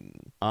instead,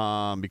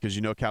 because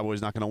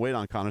Cowboy's not going to wait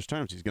on Conor's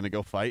terms. He's going to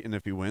go fight, and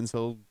if he wins,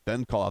 he'll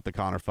then call out the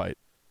Conor fight.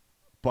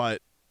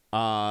 But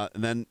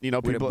and then with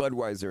a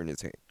Budweiser in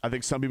his hand. I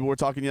think some people were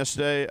talking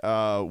yesterday.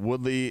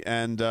 Woodley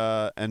and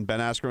Ben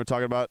Askren were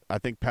talking about. I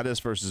think Pettis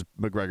versus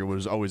McGregor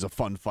was always a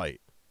fun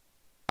fight.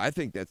 I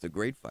think that's a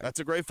great fight. That's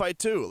a great fight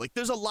too. Like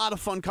there's a lot of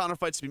fun Conor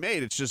fights to be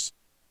made. It's just.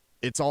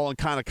 It's all in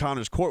kind of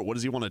Conor's court. What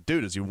does he want to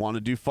do? Does he want to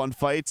do fun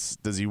fights?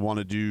 Does he want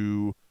to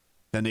do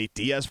the Nate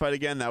Diaz fight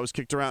again? That was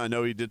kicked around. I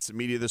know he did some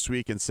media this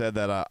week and said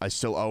that I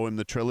still owe him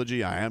the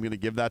trilogy. I am going to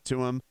give that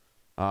to him.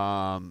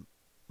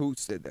 Who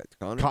said that?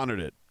 Conor? Conor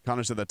did.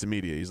 Conor said that to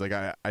media. He's like,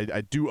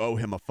 I do owe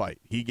him a fight.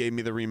 He gave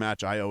me the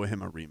rematch. I owe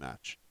him a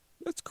rematch.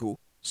 That's cool.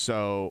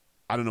 So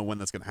I don't know when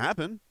that's going to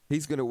happen.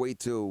 He's going to wait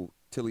till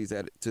Diaz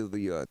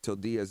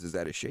is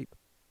out of shape.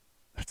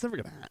 That's never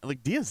going to happen.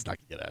 Like Diaz is not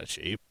going to get out of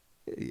shape.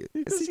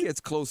 As he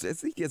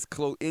gets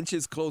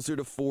inches closer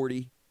to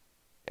 40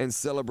 and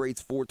celebrates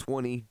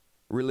 420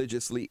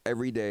 religiously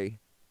every day,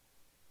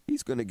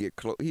 he's going to get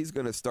he's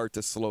going to start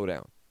to slow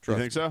down. You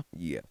think so?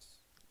 Yes.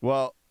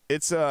 Well,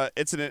 I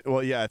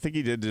think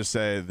he did just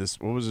say this.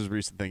 What was his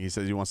recent thing? He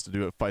says he wants to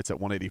do fights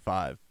at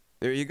 185.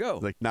 There you go.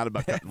 Like not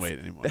about cutting weight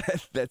anymore.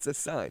 That's a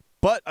sign.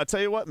 But I'll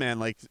tell you what,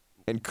 man.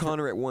 And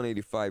Conor at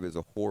 185 is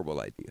a horrible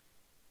idea.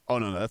 Oh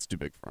no, that's too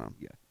big for him.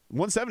 Yeah.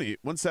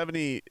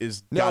 170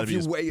 is now. If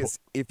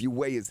you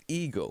weigh his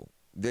ego,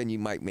 then you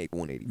might make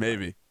 185.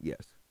 Maybe. Yes.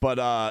 But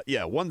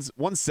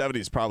 170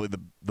 is probably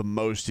the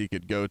most he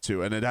could go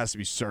to, and it has to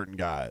be certain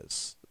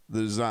guys.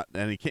 There's not,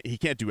 and he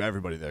can't do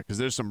everybody there because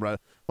there's some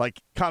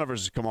like Conor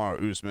versus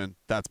Kamaru Usman.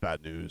 That's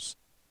bad news.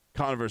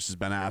 Conor versus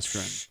Ben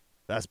Askren.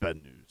 That's bad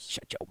news.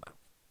 Shut your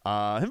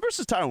mouth. Him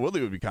versus Tyron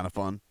Woodley would be kind of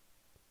fun.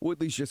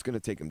 Woodley's just going to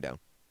take him down.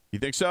 You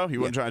think so? He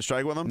wouldn't try and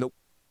strike with him? Nope.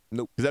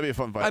 Because that'd be a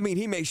fun fight. I mean,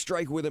 he may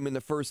strike with him in the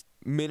first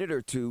minute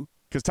or two.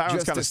 Because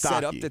Tyron's kind of stocky.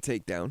 Set up the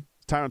takedown.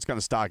 Tyron's kind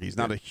of stocky. He's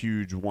not a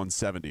huge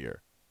 170er.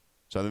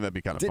 So I think that'd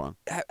be kind of fun.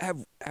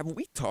 Have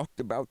we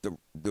talked about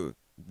the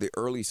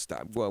early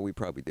stop? Well, we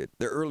probably did.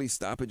 The early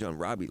stoppage on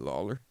Robbie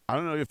Lawler. I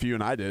don't know if you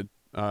and I did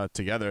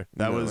together.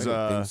 I don't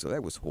think so.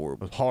 That was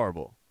horrible. It was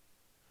horrible.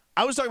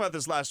 I was talking about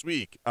this last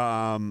week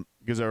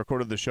because I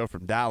recorded the show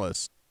from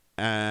Dallas,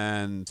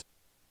 and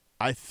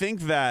I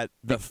think that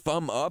the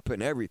thumb up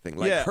and everything,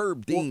 like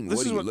Herb Dean.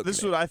 This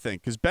is what I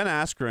think, because Ben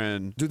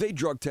Askren. Do they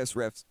drug test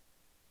refs?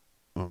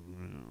 I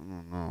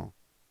don't know.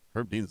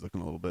 Herb Dean's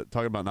looking a little bit.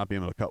 Talking about not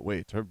being able to cut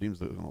weight. Herb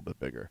Dean's looking a little bit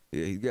bigger.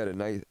 Yeah, he's got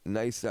a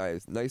nice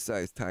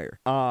size tire.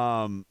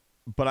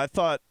 But I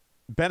thought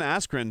Ben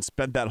Askren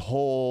spent that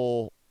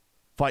whole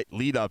fight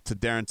lead up to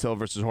Darren Till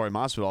versus Jorge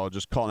Masvidal,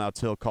 just calling out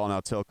Till.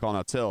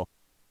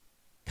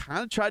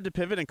 Kind of tried to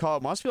pivot and call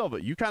out Masvidal,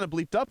 but you kind of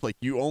bleeped up like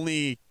you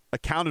only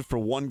accounted for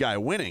one guy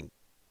winning.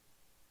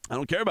 I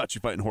don't care about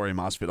you fighting Jorge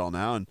Masvidal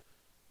now,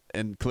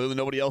 and clearly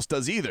nobody else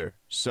does either.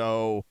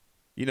 So,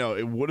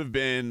 it would have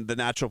been the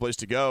natural place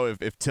to go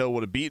if Till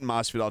would have beaten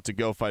Masvidal to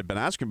go fight Ben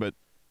Askren. But,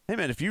 hey,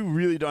 man, if you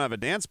really don't have a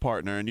dance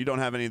partner and you don't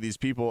have any of these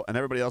people and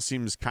everybody else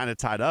seems kind of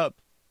tied up,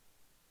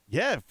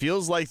 yeah, it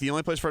feels like the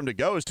only place for him to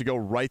go is to go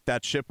right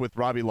that ship with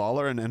Robbie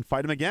Lawler and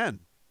fight him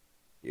again.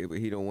 Yeah, but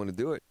he don't want to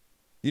do it.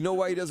 You know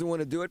why he doesn't want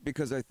to do it?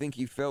 Because I think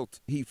he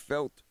felt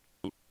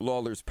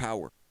Lawler's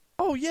power.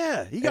 Oh,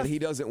 yeah. He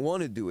doesn't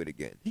want to do it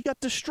again. He got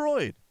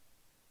destroyed.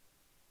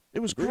 It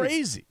was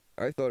crazy.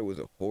 I thought it was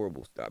a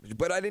horrible stoppage,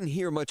 but I didn't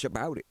hear much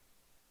about it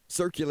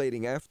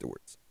circulating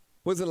afterwards.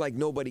 Wasn't like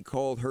nobody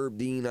called Herb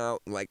Dean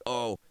out and like,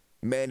 oh,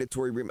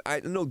 mandatory rematch.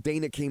 I know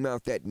Dana came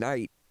out that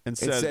night and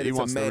said it's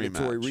a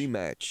mandatory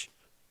rematch.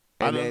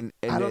 And then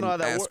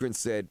Askren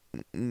said,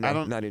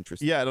 not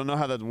interested. Yeah, I don't know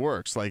how that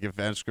works. Like if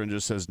Askren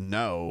just says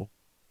no,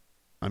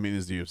 I mean,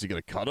 is the UFC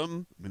going to cut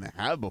him? I mean, they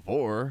have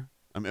before.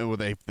 I mean, well,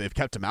 they've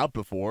kept him out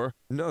before.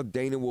 No,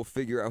 Dana will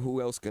figure out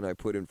who else can I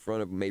put in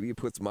front of him. Maybe he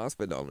puts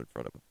Masvidal in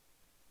front of him.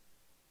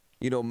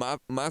 You know,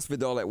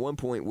 Masvidal at one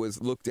point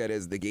was looked at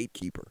as the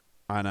gatekeeper.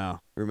 I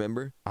know.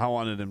 Remember? I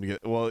wanted him to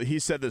get. Well, he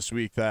said this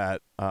week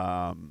that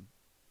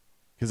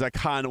because I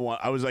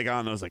was like,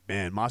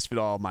 man,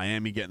 Masvidal,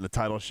 Miami getting the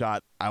title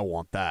shot. I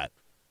want that.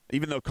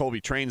 Even though Colby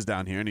trains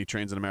down here and he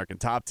trains an American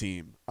Top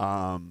Team,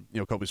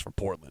 Colby's from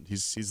Portland.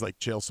 He's like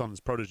Chael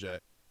Sonnen's protege.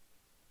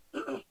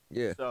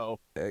 Yeah. So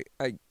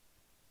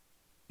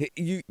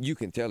you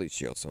can tell he's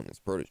Chael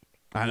Sonnen's protege.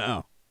 I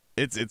know.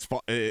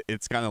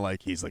 It's kind of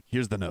like he's like,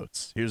 here's the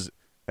notes.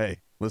 Hey,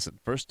 listen.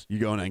 First, you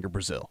go and anger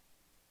Brazil.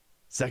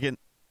 Second,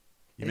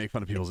 you make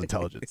fun of people's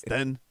intelligence.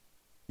 Then,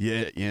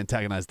 you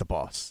antagonize the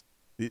boss.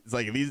 It's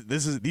like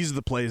these are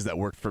the plays that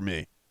worked for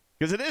me,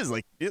 because it is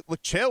like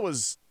look, Chael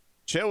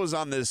was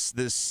on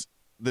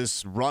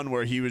this run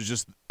where he was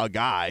just a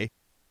guy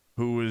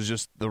who was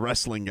just the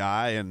wrestling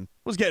guy and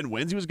was getting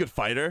wins. He was a good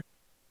fighter,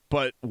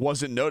 but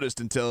wasn't noticed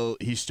until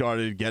he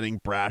started getting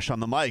brash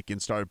on the mic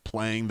and started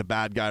playing the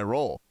bad guy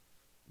role.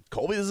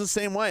 Colby is the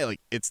same way.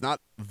 Like, it's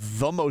not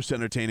the most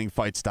entertaining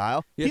fight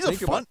style. Yeah, he's a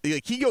fun.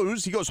 Like, he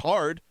goes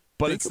hard,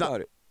 but it's not. Think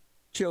about it.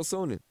 Chael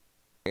Sonnen,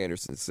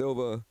 Anderson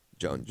Silva,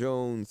 John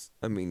Jones.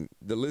 I mean,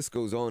 the list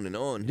goes on and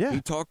on. Yeah.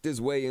 He talked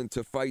his way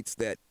into fights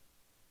that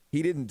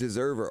he didn't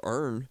deserve or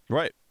earn.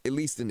 Right. At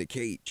least in the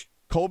cage.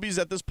 Colby's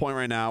at this point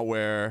right now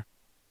where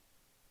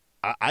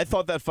I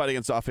thought that fight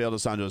against Rafael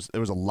dos Anjos,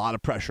 there was a lot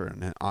of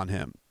pressure on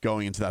him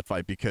going into that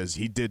fight because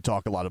he did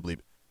talk a lot of bleep.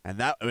 And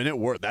it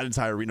worked. That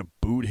entire arena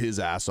booed his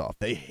ass off.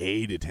 They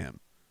hated him.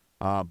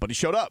 But he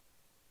showed up.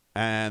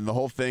 And the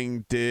whole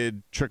thing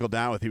did trickle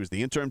down with he was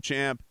the interim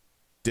champ,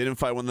 didn't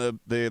fight when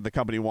the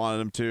company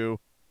wanted him to.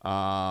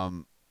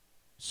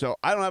 So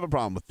I don't have a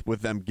problem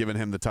with them giving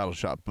him the title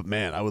shot. But,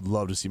 man, I would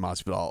love to see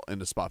Masvidal in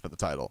the spot for the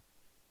title.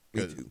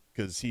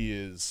 Because he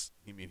has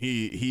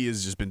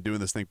just been doing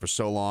this thing for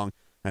so long.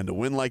 And to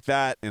win like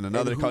that in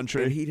another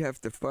country. And he'd have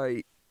to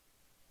fight.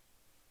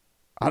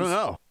 I don't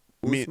know.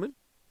 Usman?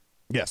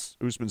 Yes,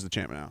 Usman's the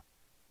champ now.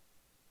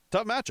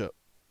 Tough matchup.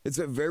 It's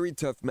a very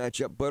tough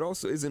matchup, but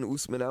also isn't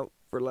Usman out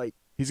for like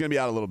he's gonna be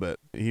out a little bit.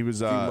 He was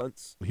 3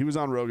 months. He was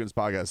on Rogan's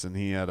podcast and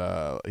he had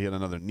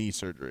another knee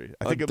surgery.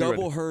 I think a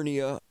double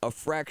hernia, a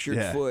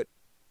fractured foot,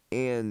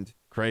 and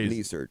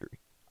knee surgery.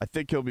 I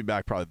think he'll be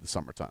back probably the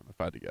summertime,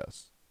 if I had to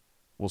guess.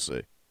 We'll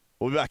see.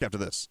 We'll be back after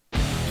this.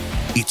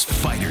 It's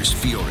Fighters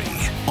Fury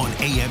on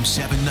AM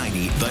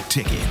 790 The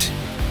Ticket.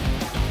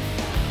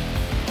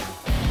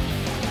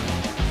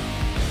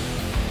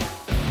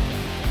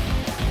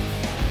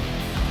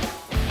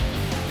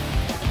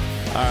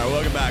 All right,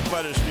 welcome back.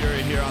 Fighters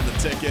Fury here on The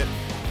Ticket.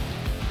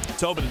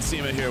 Tobin and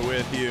Seema here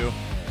with you.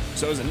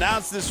 So it was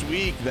announced this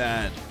week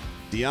that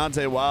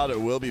Deontay Wilder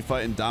will be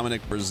fighting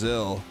Dominic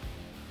Breazeale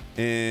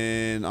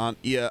on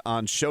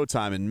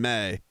Showtime in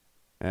May,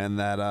 and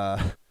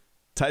that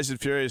Tyson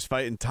Fury is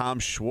fighting Tom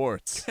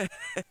Schwartz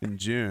in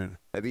June.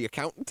 The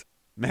accountant?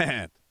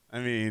 Man, I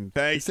mean,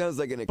 thanks. He sounds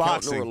like an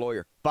accountant or a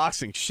lawyer.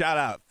 Boxing, shout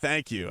out.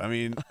 Thank you. I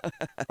mean,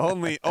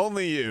 only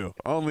you.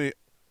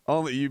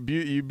 Only you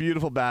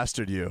beautiful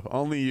bastard, you.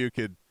 Only you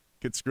could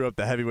screw up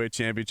the heavyweight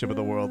championship of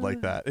the world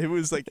like that. It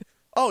was like,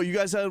 oh, you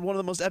guys had one of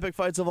the most epic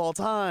fights of all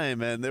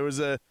time, and there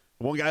was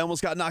one guy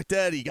almost got knocked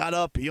dead. He got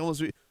up. He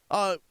almost,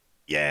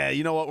 yeah,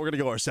 you know what? We're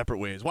gonna go our separate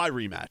ways. Why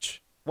rematch?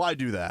 Why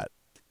do that?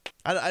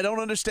 I don't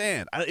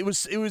understand. It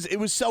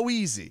was so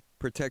easy.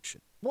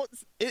 Protection. Well,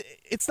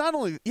 it's not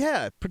only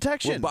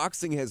protection. Well,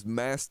 boxing has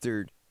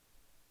mastered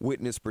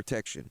witness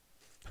protection,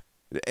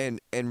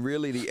 and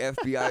really the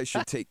FBI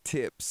should take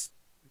tips.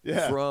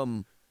 Yeah.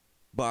 From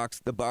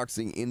the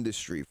boxing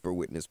industry for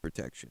witness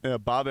protection. Yeah,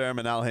 Bob Arum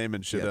and Al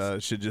Heyman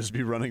should just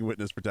be running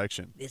witness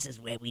protection. This is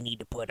where we need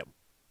to put him.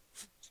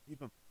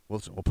 Keep him. We'll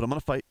put him on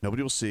a fight.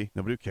 Nobody will see.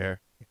 Nobody will care.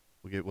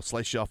 We'll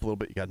slice you off a little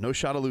bit. You got no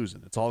shot of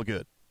losing. It's all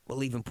good.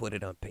 We'll even put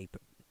it on paper.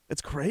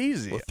 It's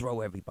crazy. We'll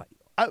throw everybody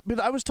off. But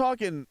I was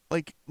talking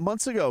like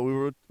months ago.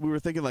 We were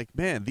thinking like,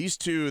 man, these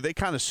two, they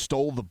kind of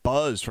stole the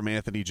buzz from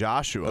Anthony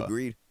Joshua.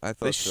 Agreed. I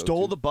thought they so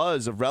stole too. the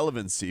buzz of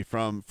relevancy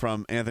from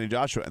Anthony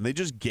Joshua, and they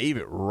just gave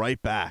it right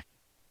back.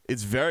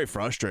 It's very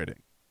frustrating.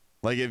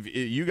 Like if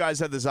you guys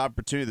had this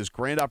opportunity, this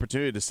grand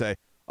opportunity to say,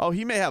 oh,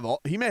 he may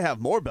have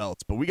more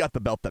belts, but we got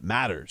the belt that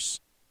matters.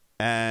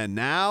 And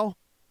now,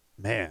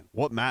 man,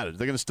 what matters?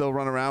 They're gonna still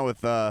run around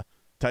with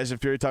Tyson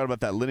Fury talking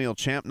about that lineal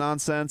champ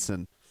nonsense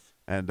and.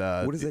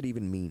 What does that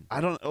even mean?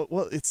 I don't know.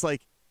 Well, it's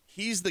like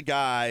he's the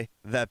guy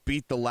that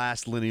beat the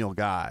last lineal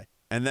guy,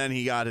 and then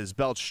he got his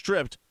belt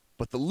stripped.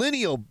 But the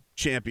lineal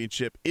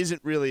championship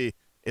isn't really.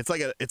 It's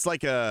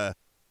like a.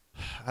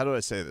 How do I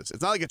say this?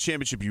 It's not like a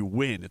championship you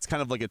win. It's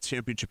kind of like a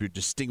championship you're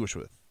distinguished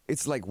with.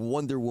 It's like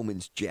Wonder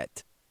Woman's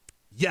jet.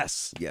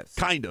 Yes.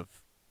 Kind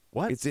of.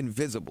 What? It's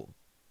invisible.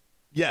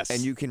 Yes. And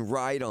you can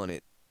ride on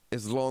it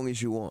as long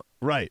as you want.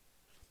 Right.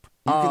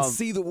 You can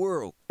see the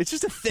world. It's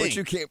just a thing. But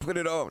you can't put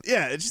it on.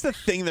 Yeah, it's just a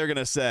thing they're going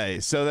to say.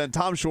 So then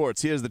Tom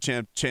Schwartz, he has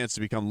the chance to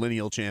become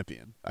lineal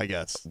champion, I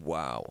guess.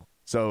 Wow.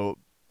 So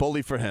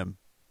bully for him.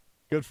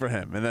 Good for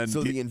him. And then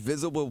So the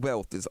invisible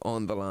belt is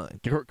on the line.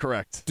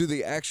 Correct. Do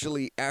they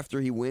actually, after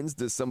he wins,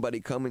 does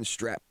somebody come and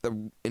strap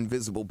the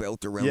invisible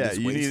belt around Yeah, his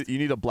you waist?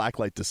 need a black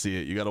light to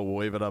see it. You got to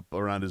wave it up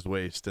around his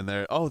waist, and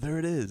there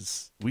it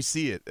is. We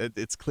see it.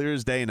 It's clear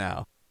as day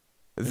now.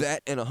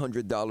 That and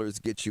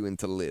 $100 get you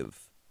into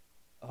live.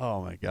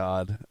 Oh my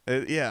God!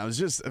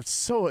 It's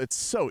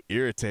so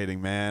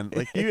irritating, man.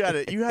 Like you had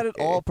it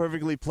all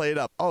perfectly played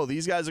up. Oh,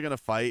 these guys are gonna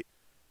fight.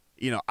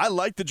 I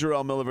like the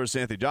Jarrell Miller versus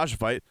Anthony Joshua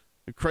fight.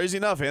 Crazy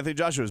enough, Anthony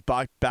Joshua has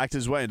backed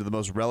his way into the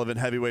most relevant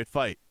heavyweight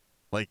fight.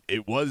 Like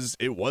it was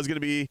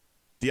gonna be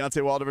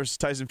Deontay Wilder versus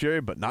Tyson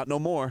Fury, but not no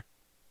more.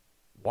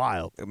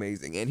 Wild,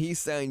 amazing, and he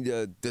signed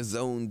a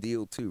DAZN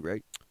deal too,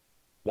 right?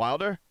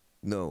 Wilder?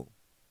 No.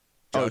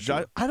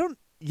 Joshua. I don't.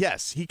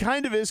 Yes, he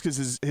kind of is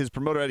because his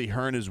promoter Eddie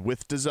Hearn is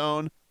with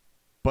DAZN,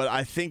 but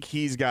I think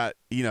he's got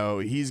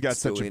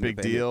such a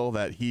big deal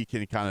that he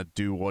can kind of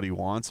do what he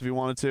wants if he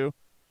wanted to.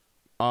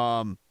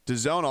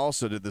 DAZN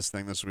also did this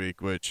thing this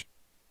week, which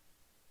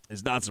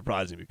is not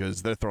surprising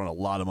because they're throwing a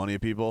lot of money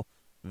at people.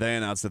 They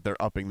announced that they're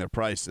upping their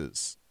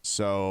prices.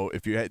 So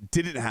if you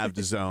didn't have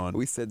DAZN,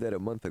 we said that a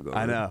month ago.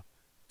 I know.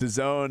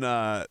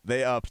 DAZN,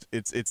 they upped.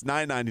 It's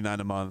 $9.99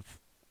 a month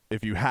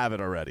if you have it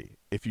already.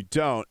 If you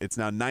don't, it's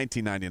now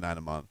 $19.99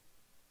 a month,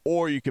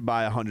 or you can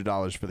buy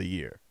 $100 for the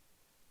year.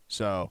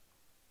 So,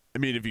 I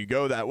mean, if you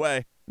go that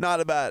way,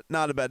 not a bad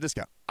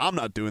discount. I'm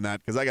not doing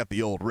that because I got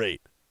the old rate.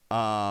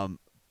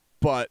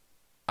 But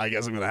I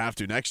guess I'm gonna have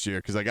to next year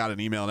because I got an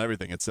email and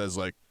everything. It says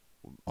like,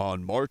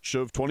 on March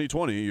of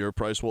 2020, your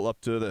price will up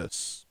to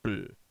this.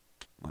 I'm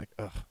like,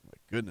 oh my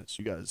goodness,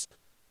 you guys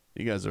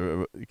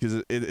are,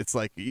 because it's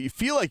like you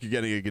feel like you're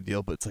getting a good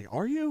deal, but it's like,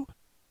 are you?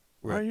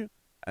 Right. Are you?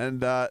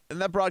 And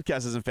that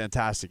broadcast isn't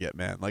fantastic yet,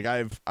 man. Like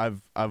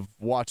I've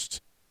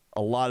watched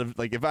a lot of,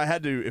 like if I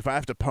have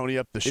to pony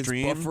up the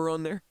stream. Is Buffer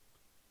on there?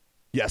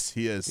 Yes,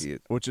 he is.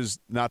 Which is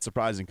not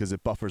surprising because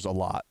it buffers a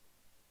lot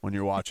when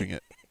you're watching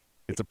it.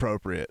 It's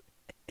appropriate.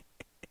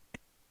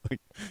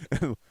 Like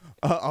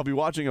I'll be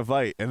watching a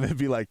fight and then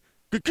be like,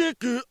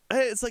 hey,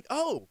 it's like,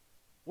 oh,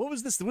 what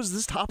was this? Was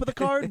this top of the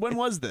card? When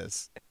was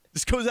this?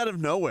 This goes out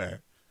of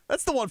nowhere.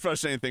 That's the one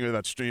frustrating thing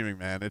about streaming,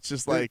 man. It's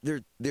just like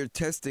they're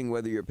testing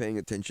whether you're paying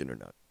attention or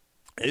not.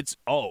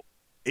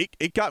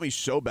 It got me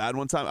so bad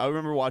one time. I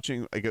remember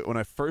watching, like, when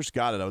I first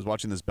got it, I was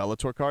watching this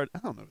Bellator card. I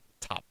don't know who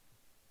the top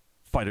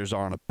fighters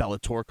are on a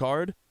Bellator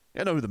card.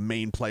 I know who the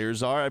main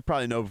players are. I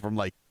probably know from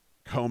like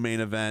co-main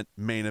event,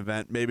 main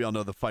event. Maybe I'll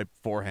know the fight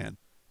beforehand.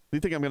 Do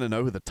you think I'm going to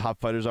know who the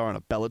top fighters are on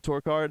a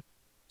Bellator card?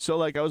 So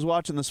like I was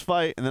watching this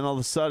fight, and then all of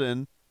a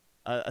sudden,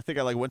 I think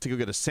I like went to go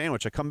get a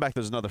sandwich. I come back,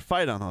 there's another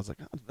fight on. I was like,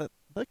 oh,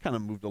 that kind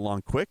of moved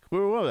along quick.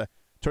 Where was I?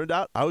 Turned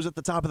out I was at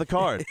the top of the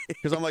card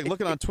because I'm like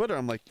looking on Twitter.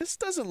 I'm like, this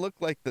doesn't look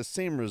like the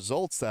same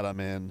results that I'm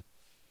in.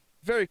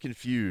 Very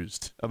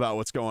confused about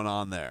what's going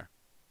on there.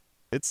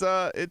 It's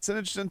an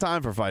interesting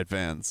time for fight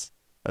fans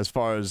as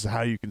far as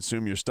how you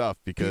consume your stuff,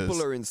 because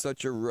people are in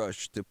such a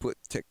rush to put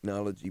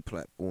technology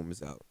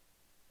platforms out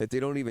that they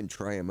don't even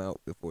try them out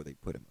before they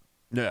put them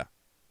out. Yeah,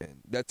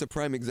 and that's a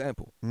prime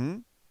example. Hmm.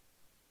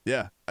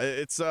 Yeah,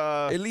 it's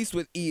at least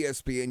with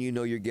ESPN,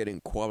 you're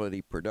getting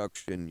quality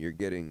production. You're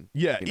getting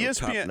ESPN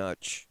top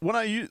notch. When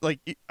I use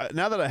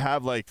now that I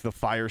have like the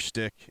Fire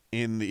Stick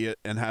and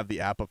have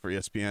the app up for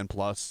ESPN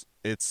Plus,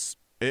 it's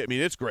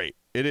great.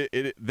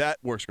 It that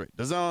works great.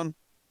 DAZN,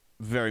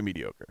 very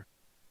mediocre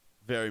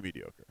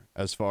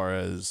as far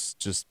as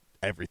just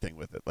everything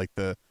with it, like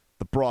the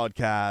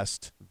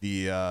broadcast,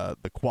 the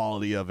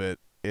quality of it.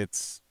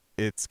 It's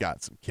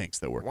got some kinks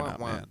that working out,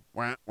 man.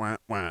 Wah, wah,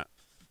 wah.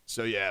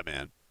 So yeah,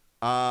 man.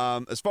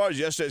 As far as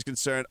yesterday is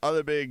concerned,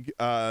 other big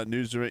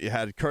news, you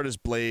had Curtis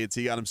Blades.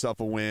 He got himself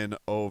a win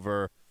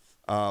over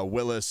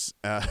Willis.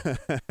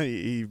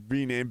 He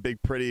renamed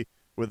Big Pretty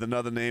with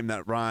another name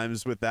that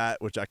rhymes with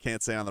that, which I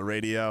can't say on the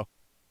radio.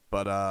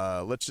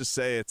 But let's just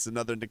say it's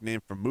another nickname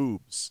for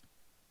Moobs.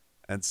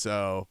 And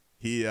so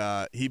he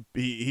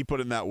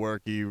put in that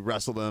work. He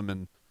wrestled him,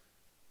 and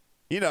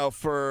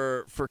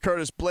for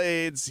Curtis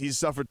Blades, he's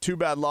suffered 2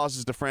 bad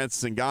losses to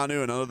Francis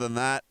Ngannou, and other than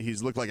that,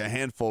 he's looked like a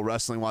handful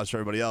wrestling-wise for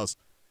everybody else.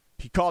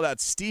 He called out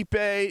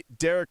Stipe,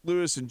 Derek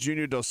Lewis, and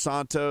Junior Dos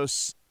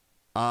Santos.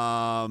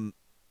 I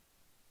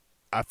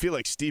feel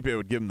like Stipe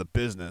would give him the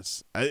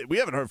business. We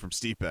haven't heard from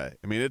Stipe.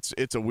 I mean,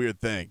 it's a weird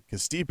thing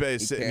because Stipe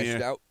is sitting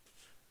here. Out.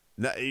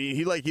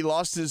 He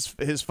lost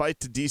his fight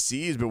to DC.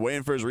 He's been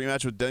waiting for his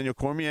rematch with Daniel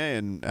Cormier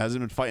and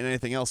hasn't been fighting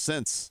anything else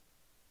since.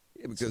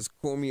 Yeah, because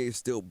Cormier is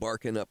still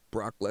barking up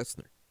Brock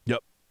Lesnar.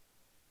 Yep.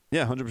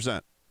 Yeah,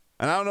 100%.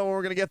 And I don't know when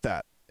we're gonna get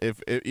that.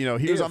 If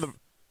he was on the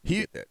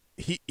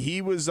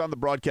he was on the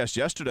broadcast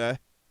yesterday.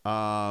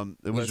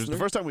 It was just the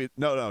first time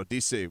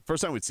DC.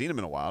 First time we'd seen him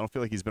in a while. I don't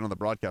feel like he's been on the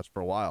broadcast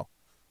for a while.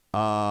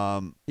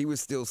 He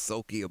was still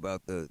sulky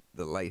about the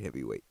light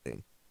heavyweight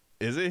thing.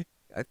 Is he?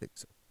 I think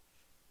so.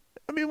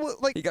 I mean,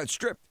 he got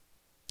stripped.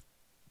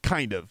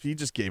 Kind of. He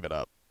just gave it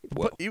up.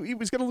 Well, but he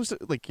was gonna lose.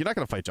 Like, you're not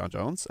gonna fight John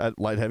Jones at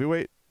light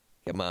heavyweight.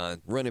 Come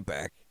on, run it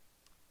back.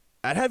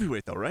 At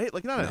heavyweight though, right?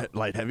 Like, not at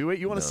light heavyweight.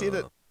 You want to see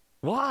that?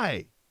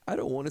 Why? I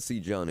don't want to see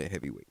John at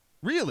heavyweight.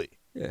 Really?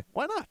 Yeah.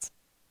 Why not?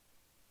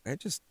 I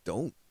just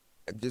don't.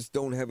 I just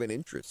don't have an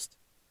interest.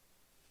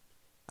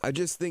 I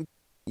just think,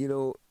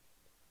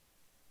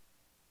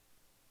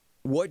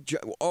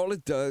 all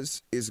it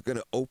does is going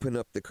to open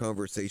up the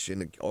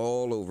conversation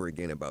all over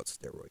again about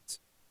steroids.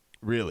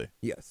 Really?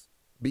 Yes.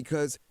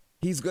 Because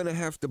he's going to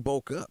have to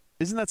bulk up.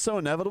 Isn't that so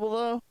inevitable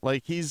though?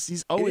 Like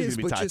he's always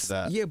going to be tied to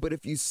that. Yeah, but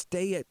if you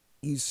stay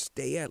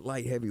at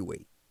light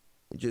heavyweight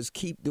and just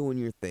keep doing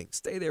your thing,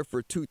 stay there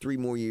for 2-3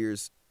 more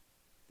years,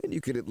 then you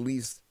could at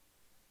least,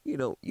 you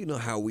know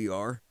how we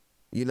are,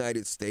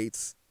 United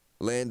States,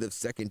 land of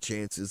second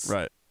chances,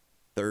 right?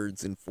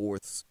 Thirds and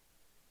fourths.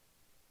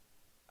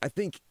 I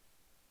think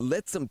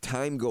let some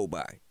time go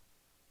by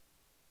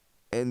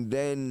and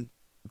then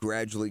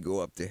gradually go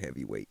up to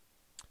heavyweight.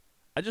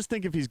 I just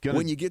think if he's going to...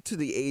 When you get to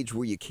the age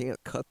where you can't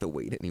cut the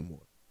weight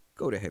anymore,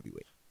 go to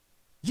heavyweight.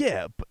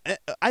 Yeah, but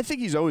I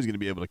think he's always going to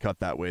be able to cut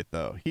that weight,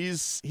 though.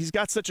 He's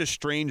got such a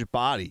strange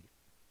body.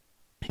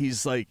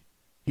 He's like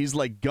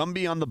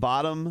Gumby on the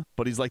bottom,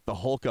 but he's like the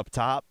Hulk up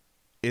top.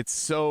 It's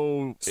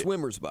so...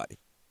 Swimmer's body.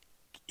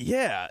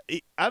 Yeah,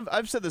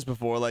 I've said this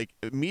before. Like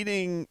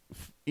meeting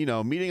a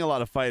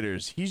lot of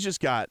fighters, he's just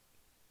got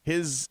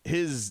his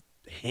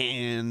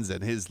hands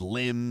and his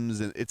limbs,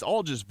 and it's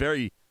all just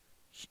very.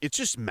 It's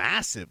just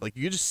massive. Like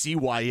you just see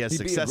why he has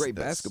success. He'd be a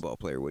great basketball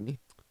player, wouldn't he?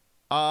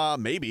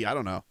 Maybe I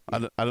don't know. I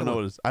don't know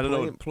what his. I don't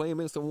know. Play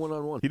him in some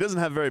one-on-one. He doesn't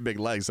have very big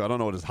legs, so I don't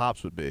know what his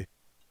hops would be.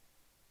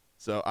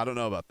 So I don't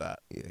know about that.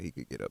 Yeah, he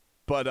could get up.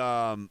 But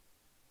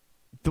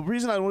the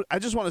reason I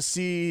just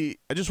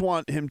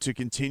want him to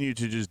continue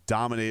to just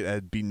dominate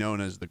and be known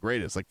as the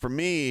greatest. Like for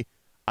me,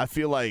 I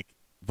feel like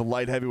the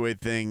light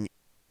heavyweight thing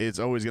is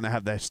always going to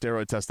have that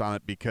steroid test on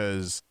it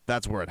because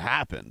that's where it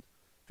happened.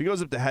 If he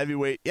goes up to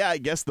heavyweight, yeah, I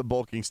guess the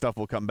bulking stuff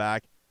will come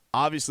back.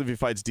 Obviously, if he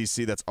fights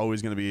DC, that's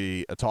always going to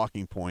be a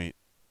talking point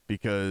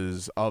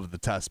because of the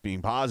test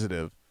being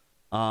positive.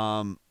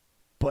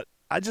 But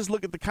I just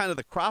look at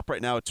the crop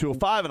right now at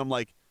 205, and I'm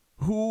like,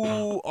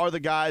 who are the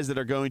guys that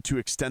are going to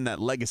extend that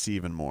legacy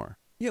even more?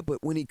 Yeah, but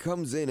when he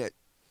comes in at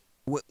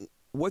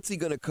what's he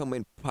going to come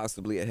in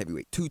possibly at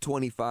heavyweight?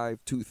 225,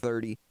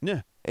 230?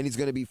 Yeah. And he's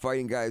going to be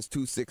fighting guys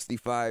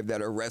 265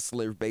 that are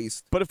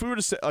wrestler-based. But if we were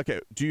to say, okay,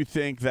 do you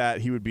think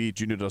that he would beat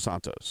Junior Dos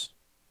Santos?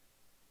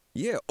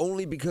 Yeah,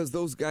 only because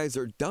those guys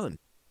are done.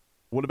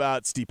 What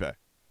about Stipe?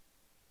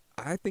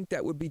 I think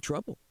that would be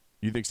trouble.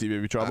 You think Stipe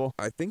would be trouble?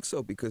 I think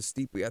so, because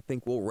Stipe, I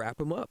think, will wrap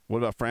him up. What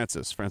about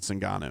Francis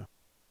Ngannou?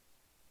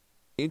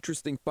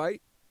 Interesting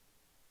fight.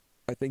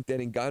 I think that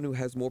Ngannou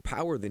has more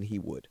power than he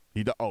would.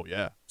 Oh,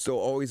 yeah. So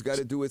all he's got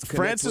to do is connect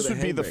Francis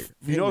with would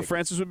be you know what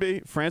Francis would be?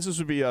 Francis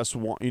would be us.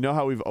 You know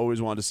how we've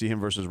always wanted to see him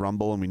versus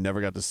Rumble, and we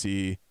never got to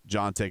see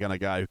John take on a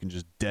guy who can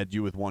just dead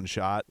you with one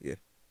shot? Yeah.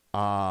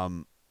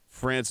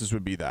 Francis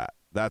would be that.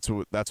 That's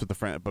what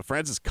but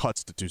Francis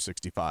cuts to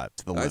 265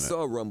 to the limit. I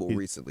saw Rumble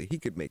recently. He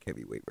could make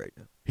heavyweight right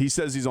now. He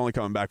says he's only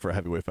coming back for a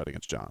heavyweight fight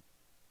against John.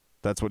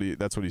 That's what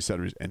he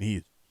said, and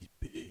he's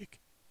big.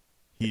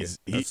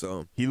 I saw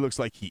him. He looks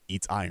like he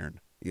eats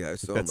iron. Yeah, I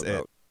saw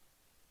him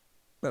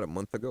about a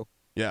month ago.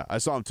 Yeah, I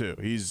saw him too.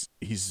 He's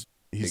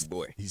big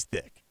boy. He's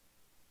thick.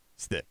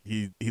 He's thick.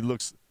 He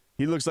looks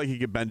like he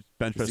could bench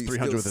press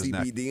 300 with his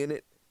neck. CBD in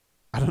it?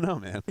 I don't know,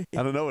 man.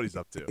 I don't know what he's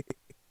up to.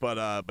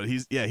 But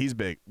he's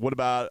big. What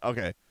about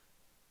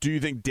do you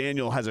think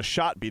Daniel has a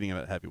shot beating him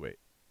at heavyweight?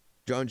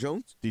 John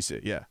Jones? DC,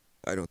 yeah.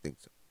 I don't think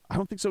so. I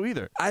don't think so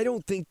either. I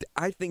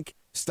think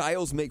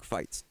styles make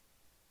fights.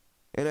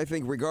 And I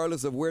think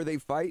regardless of where they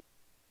fight,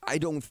 I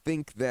don't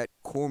think that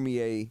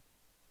Cormier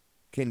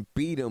can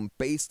beat him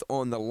based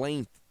on the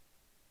length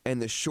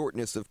and the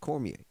shortness of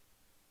Cormier.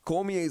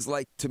 Cormier's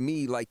to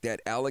me, like that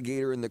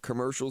alligator in the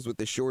commercials with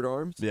the short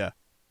arms. Yeah.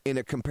 In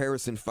a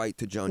comparison fight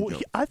to John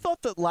Jones. I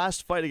thought that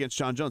last fight against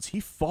John Jones,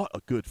 he fought a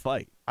good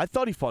fight. I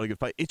thought he fought a good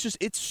fight.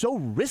 It's so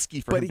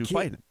risky for him to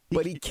fight him.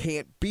 But he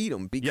can't beat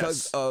him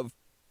because of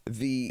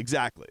the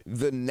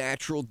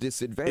natural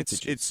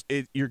disadvantages.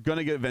 You're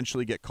gonna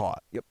eventually get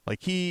caught. Yep.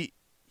 Like he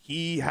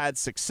had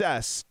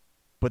success,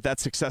 but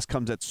that success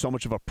comes at so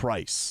much of a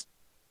price.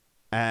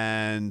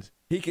 And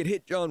he could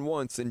hit John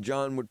once, and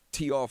John would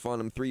tee off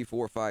on him 3,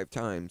 4, 5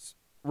 times.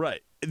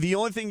 Right. The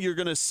only thing you're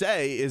gonna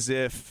say is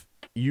if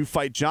you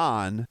fight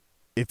John,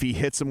 if he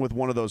hits him with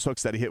one of those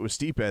hooks that he hit with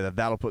Stipe,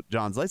 that'll put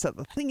John's lights out.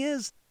 The thing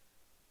is,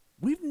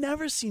 we've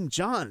never seen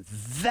John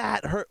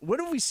that hurt. When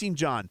have we seen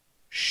John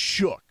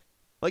shook?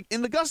 Like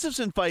in the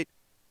Gustafsson fight,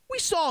 we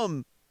saw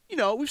him.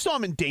 We saw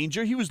him in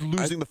danger. He was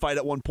losing the fight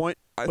at one point.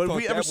 But have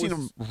we ever seen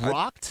him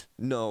rocked?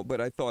 No, but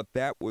I thought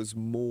that was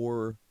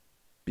more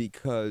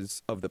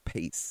because of the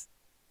pace.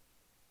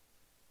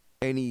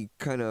 Any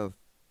kind of,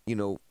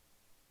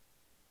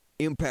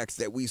 impacts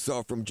that we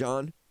saw from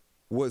John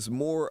was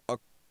more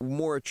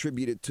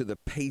attributed to the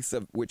pace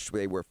of which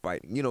they were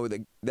fighting.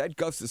 That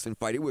Gustafsson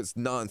fight, it was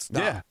nonstop.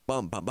 Yeah.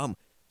 Bum, bum, bum.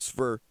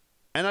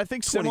 And I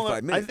think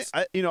 25 minutes.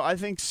 I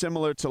think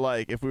similar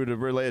to if we were to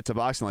relate it to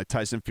boxing, like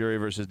Tyson Fury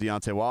versus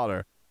Deontay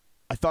Wilder,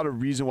 I thought a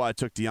reason why it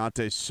took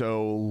Deontay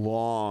so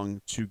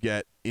long to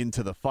get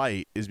into the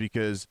fight is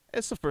because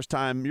it's the first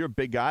time you're a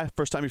big guy,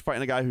 first time you're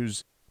fighting a guy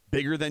who's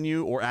bigger than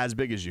you or as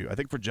big as you. I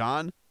think for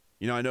John,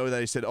 I know that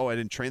he said, I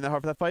didn't train that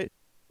hard for that fight.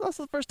 That's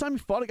the first time he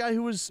fought a guy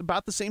who was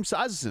about the same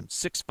size as him,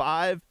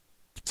 6'5".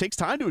 It takes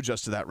time to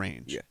adjust to that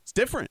range. Yeah. It's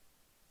different.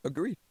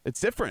 Agreed.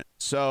 It's different.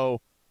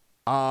 So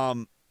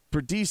for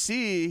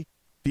DC,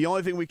 the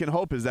only thing we can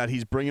hope is that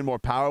he's bringing more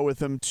power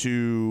with him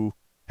to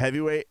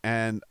heavyweight,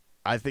 and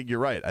I think you're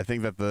right. I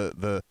think that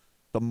the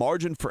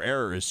margin for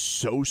error is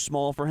so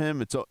small for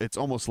him. It's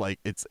almost like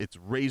it's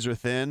razor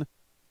thin.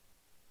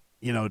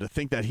 To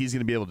think that he's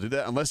going to be able to do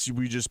that, unless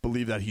we just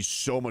believe that he's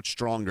so much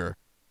stronger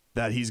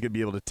that he's going to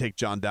be able to take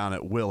John down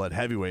at will at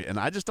heavyweight. And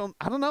I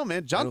don't know,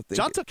 man. John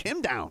took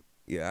him down.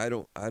 Yeah,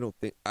 I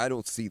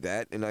don't see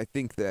that, and I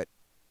think that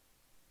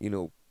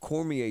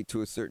Cormier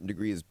to a certain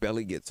degree, his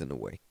belly gets in the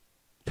way.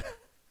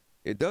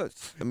 It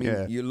does. I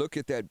mean, you look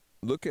at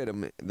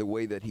him, the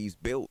way that he's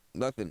built.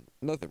 Nothing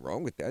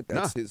wrong with that.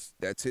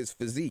 That's his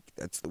physique.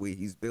 That's the way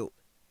he's built.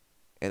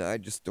 And I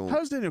just don't.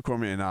 How's Daniel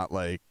Cormier not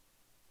like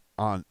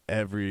on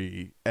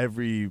every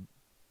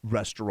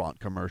restaurant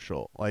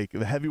commercial? Like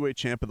the heavyweight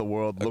champ of the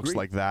world looks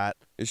like that.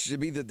 It should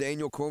be the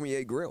Daniel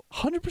Cormier grill.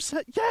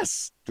 100%.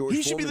 Yes.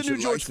 He should be the new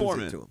George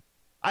Foreman.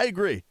 I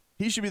agree.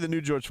 He should be the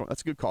new George Foreman.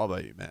 That's a good call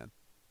by you, man.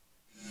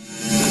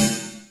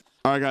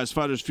 All right, guys.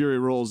 Fighters Fury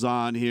rolls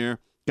on here.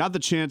 Got the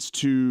chance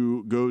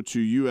to go to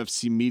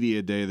UFC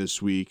Media Day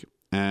this week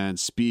and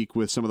speak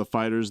with some of the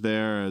fighters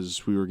there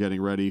as we were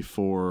getting ready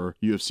for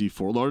UFC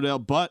Fort Lauderdale,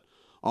 but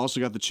also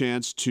got the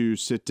chance to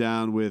sit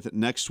down with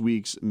next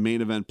week's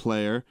main event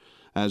player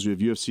as we have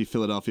UFC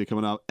Philadelphia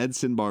coming out,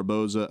 Edson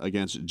Barboza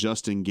against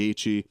Justin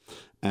Gaethje.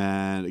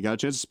 And I got a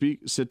chance to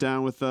sit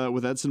down with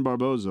Edson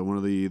Barboza, one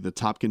of the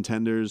top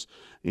contenders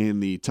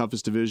in the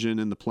toughest division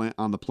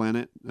on the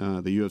planet,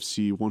 the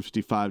UFC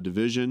 155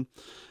 division,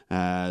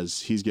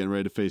 as he's getting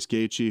ready to face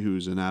Gaethje,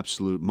 who's an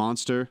absolute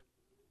monster,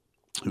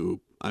 who,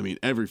 I mean,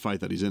 every fight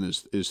that he's in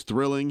is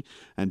thrilling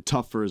and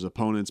tough for his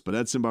opponents. But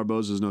Edson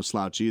Barboza is no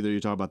slouch either. You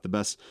talk about the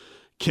best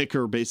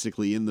kicker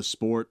basically in the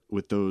sport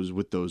with those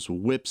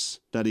whips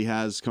that he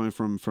has coming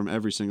from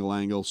every single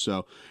angle.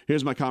 So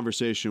here's my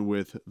conversation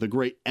with the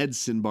great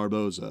Edson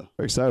Barboza.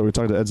 Very excited. We're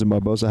talking to Edson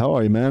Barboza. How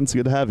are you, man? It's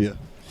good to have you.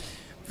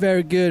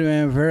 Very good,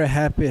 man. Very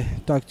happy to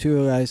talk to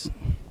you guys.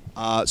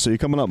 So you're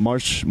coming up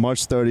March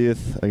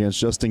 30th against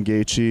Justin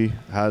Gaethje.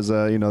 How's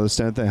the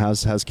standard thing?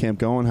 How's camp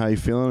going? How you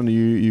feeling? Are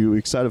you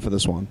excited for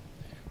this one?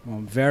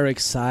 I'm very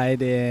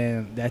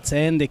excited. That's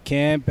in the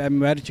camp.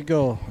 I'm ready to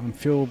go. I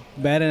feel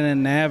better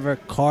than ever.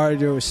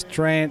 Cardio,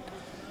 strength,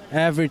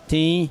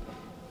 everything.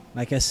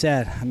 Like I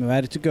said, I'm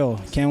ready to go.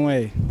 Can't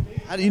wait.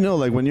 How do you know,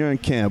 like, when you're in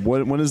camp,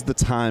 when is the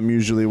time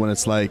usually when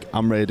it's like,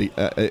 I'm ready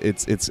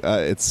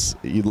to,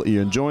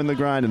 you're enjoying the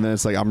grind, and then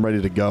it's like, I'm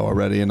ready to go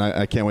already, and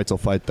I can't wait till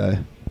fight day?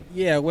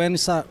 Yeah, when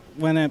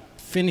I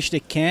finish the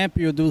camp,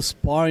 you do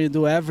sparring, you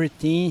do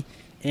everything,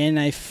 and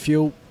I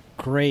feel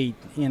great,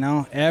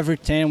 Every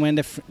time when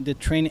the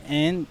train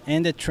end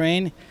the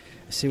train,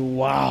 I say,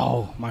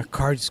 wow, my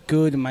card's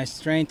good, my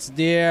strength's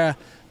there,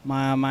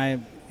 my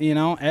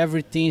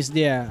everything's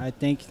there. I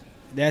think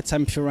that's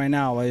I'm sure right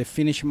now. I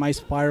finish my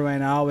spar right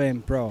now,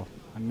 and bro,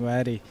 I'm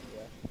ready.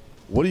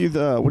 What do you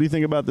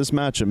think about this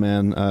matchup,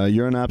 man?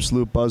 You're an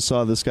absolute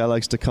buzzsaw. This guy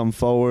likes to come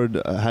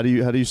forward. How do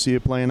you see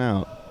it playing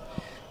out?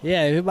 Yeah,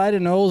 everybody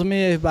knows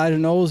me. Everybody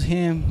knows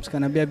him. It's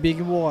gonna be a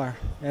big war.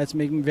 That's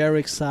making me very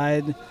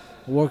excited.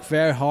 Work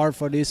very hard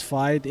for this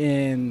fight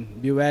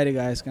and be ready,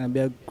 guys. It's gonna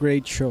be a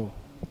great show.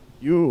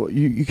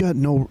 You got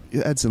no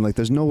Edson. Like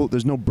there's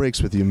no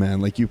breaks with you, man.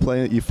 Like you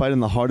fight in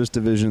the hardest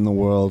division in the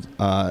world.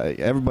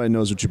 Everybody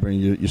knows what you bring.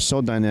 You're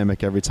so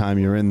dynamic every time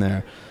you're in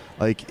there.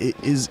 Like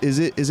is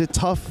it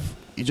tough?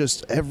 You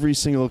just every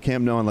single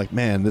camp knowing like,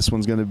 man, this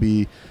one's gonna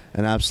be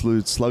an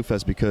absolute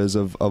slugfest because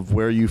of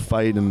where you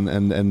fight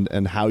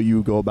and how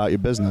you go about your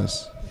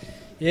business.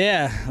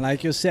 Yeah,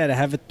 like you said, I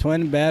have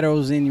 20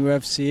 battles in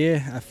UFC.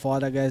 I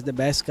fought against the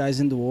best guys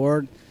in the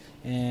world,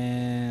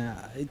 and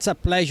it's a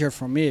pleasure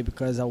for me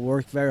because I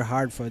work very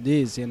hard for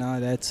this.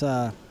 That's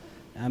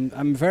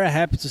I'm very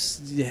happy to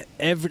see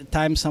every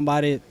time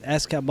somebody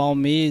asks about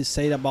me,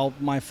 say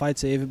about my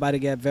fights, everybody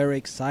get very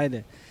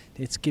excited.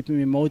 It's keeping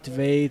me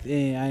motivated,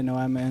 and I know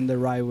I'm in the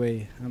right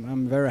way.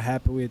 I'm very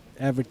happy with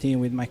everything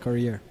with my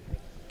career.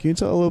 Can you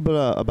tell a little bit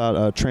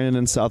about training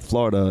in South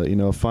Florida?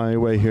 Finding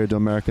your way here to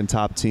American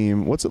Top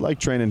Team. What's it like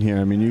training here?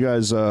 I mean, you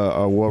guys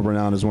are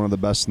world-renowned as one of the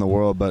best in the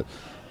world, but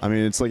I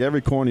mean, it's like every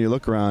corner you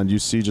look around, you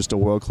see just a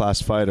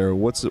world-class fighter.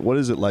 What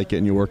is it like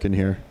getting you working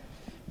here?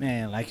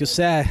 Man, like you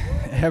said,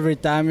 every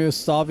time you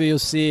stop, you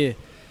see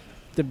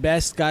the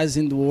best guys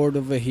in the world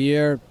over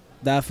here.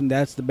 Definitely,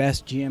 that's the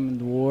best gym in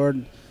the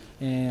world,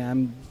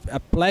 and a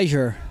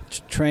pleasure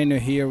to train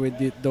here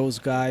with those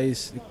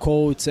guys, the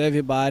coach,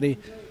 everybody.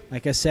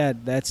 Like I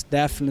said, that's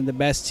definitely the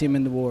best team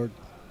in the world.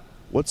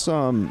 What's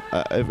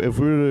if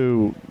we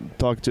were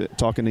to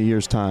talk in a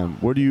year's time,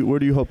 where do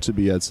you hope to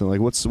be, Edson? Like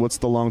what's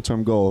the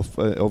long-term goal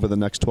over the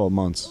next 12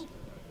 months?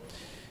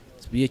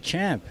 be a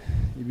champ,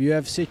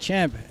 UFC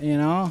champ. You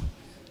know,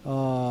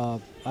 I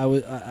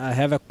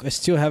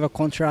still have a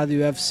contract with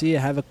UFC. I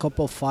have a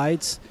couple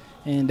fights,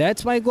 and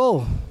that's my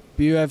goal.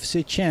 Be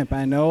UFC champ.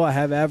 I know I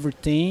have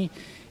everything,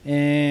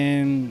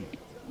 and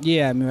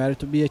yeah, I'm ready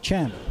to be a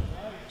champ.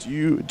 Do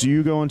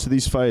you go into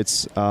these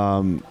fights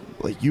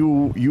like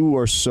you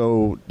are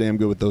so damn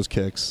good with those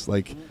kicks,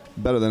 like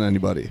better than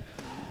anybody?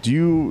 Do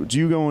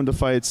you go into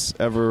fights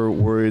ever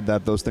worried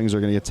that those things are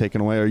going to get taken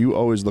away? Are you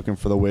always looking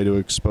for the way to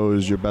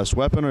expose your best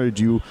weapon, or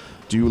do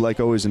you like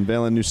always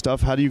unveiling new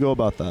stuff? How do you go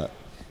about that?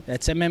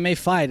 That's MMA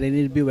fight. I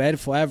need to be ready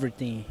for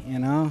everything, you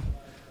know.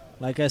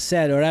 Like I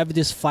said, wherever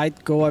this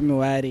fight go, I'm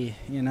ready.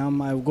 You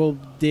know, I go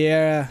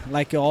there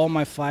like all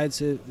my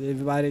fights.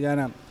 Everybody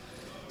gonna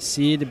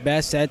see the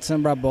best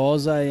Edson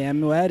Barboza. I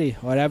am ready.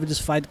 Wherever this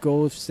fight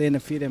goes, stay in the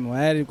feet, I'm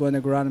ready. Go on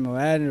the ground, I'm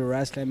ready. The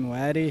wrestling, I'm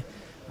ready.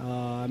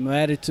 I'm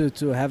ready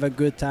to have a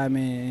good time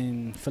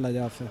in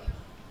Philadelphia.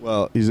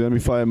 Well, he's going to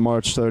be fighting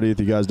March 30th.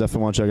 You guys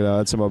definitely want to check it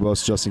out. Edson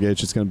Barboza, Justin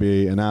Gaethje. It's going to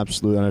be an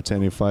absolute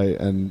entertaining fight,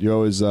 and you're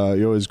always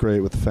great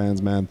with the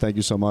fans, man. Thank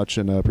you so much,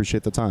 and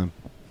appreciate the time.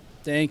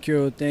 Thank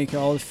you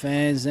all the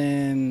fans,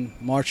 and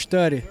March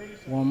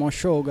 30th, one more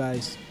show,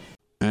 guys.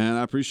 And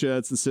I appreciate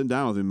Edson sitting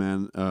down with him,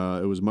 man.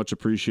 It was much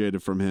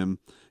appreciated from him.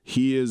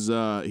 He's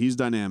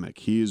dynamic.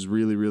 He is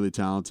really, really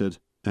talented.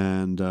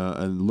 And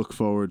look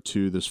forward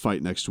to this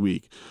fight next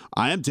week.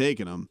 I am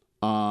taking him.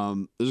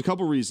 There's a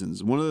couple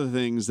reasons. One of the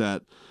things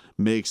that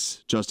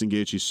makes Justin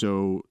Gaethje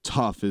so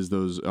tough is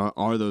those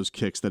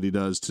kicks that he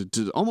does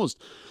to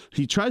almost,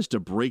 he tries to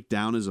break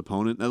down his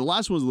opponent. Now the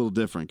last one's a little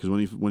different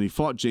because when he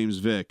fought James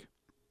Vick,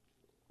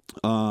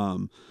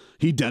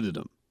 he deaded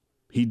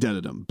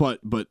him. But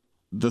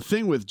the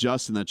thing with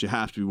Justin that you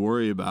have to be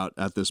worried about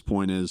at this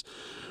point is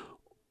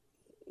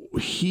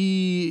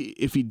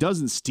if he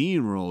doesn't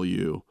steamroll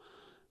you,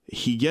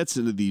 he gets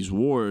into these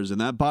wars,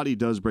 and that body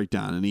does break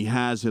down, and he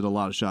has hit a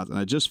lot of shots. And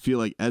I just feel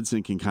like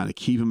Edson can kind of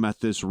keep him at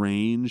this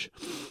range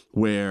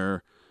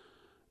where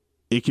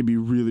it can be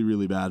really,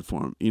 really bad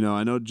for him. You know,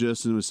 I know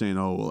Justin was saying,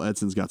 oh, well,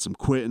 Edson's got some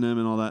quit in him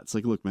and all that. It's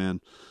like, look, man,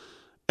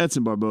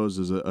 Edson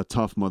Barboza is a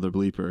tough mother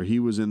bleeper. He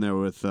was in there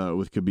with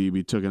Khabib.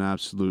 He took an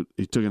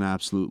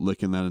absolute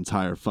lick in that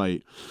entire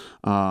fight.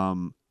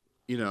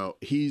 You know,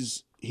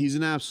 he's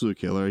an absolute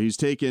killer. He's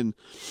taken,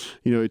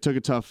 he took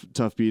a tough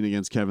beating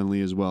against Kevin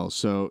Lee as well.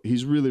 So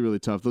he's really, really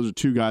tough. Those are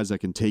two guys that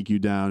can take you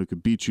down, who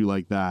could beat you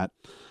like that.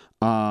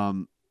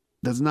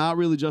 That's not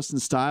really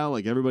Justin's style.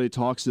 Like, everybody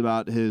talks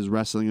about his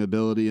wrestling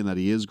ability and that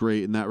he is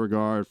great in that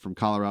regard from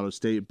Colorado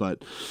State,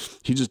 but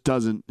he just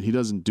doesn't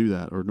do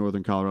that. Or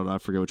Northern Colorado, I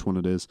forget which one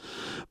it is.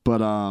 But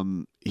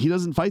he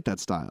doesn't fight that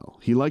style.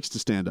 He likes to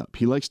stand up.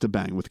 He likes to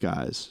bang with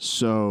guys.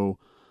 So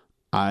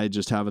I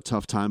just have a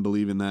tough time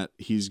believing that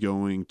he's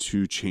going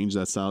to change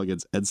that style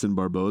against Edson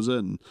Barboza,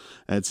 and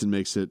Edson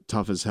makes it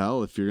tough as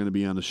hell if you're going to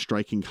be on a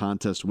striking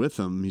contest with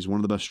him. He's one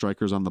of the best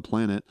strikers on the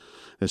planet,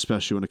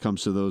 especially when it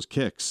comes to those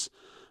kicks.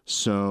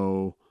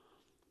 So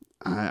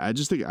I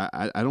just think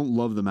I don't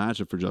love the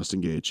matchup for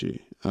Justin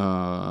Gaethje.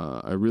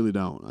 I really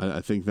don't.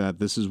 I think that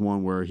this is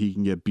one where he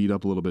can get beat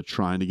up a little bit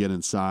trying to get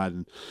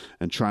inside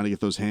and trying to get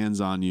those hands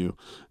on you,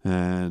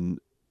 and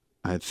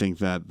I think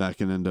that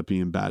can end up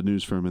being bad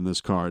news for him in this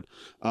card.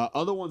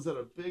 Other ones that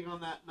are big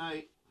on that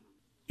night,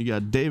 you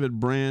got David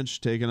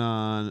Branch taking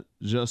on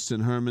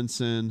Justin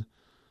Hermanson.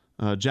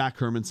 Jack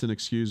Hermanson,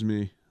 excuse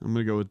me. I'm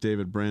going to go with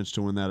David Branch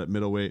to win that at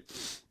middleweight.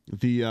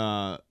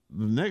 The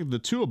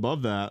two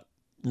above that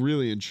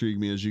really intrigue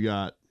me, as you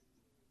got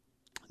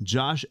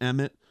Josh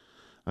Emmett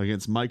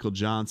against Michael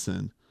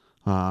Johnson.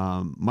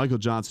 Michael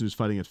Johnson, who's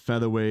fighting at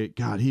featherweight.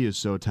 God, he is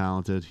so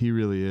talented. He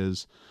really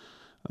is.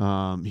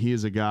 He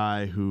is a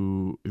guy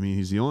who,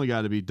 he's the only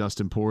guy to beat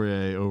Dustin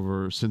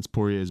Poirier since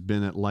Poirier has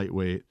been at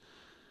lightweight.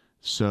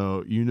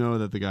 So you know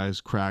that the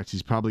guy's cracked.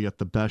 He's probably got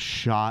the best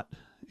shot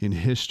in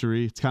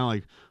history. It's kind of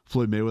like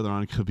Floyd Mayweather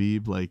on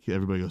Khabib. Like,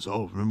 everybody goes,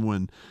 oh, remember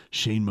when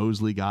Shane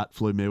Mosley got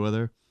Floyd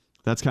Mayweather?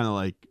 That's kind of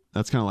like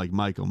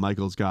Michael.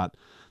 Michael's got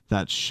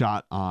that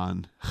shot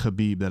on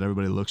Khabib that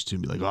everybody looks to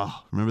and be like, oh,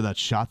 remember that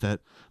shot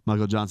that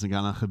Michael Johnson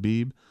got on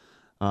Khabib?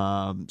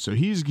 So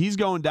he's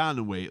going down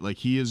in weight. Like,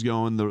 he is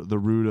going the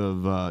route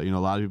of, a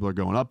lot of people are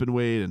going up in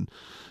weight and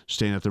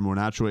staying at their more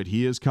natural weight.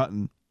 He is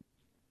cutting,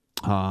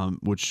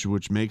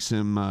 which makes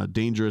him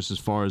dangerous as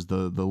far as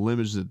the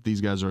limits that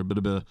these guys are a bit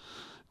of a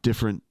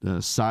different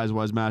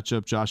size-wise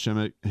matchup. Josh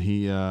Emmett,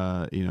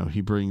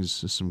 he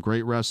brings some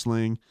great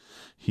wrestling.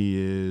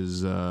 He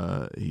was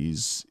on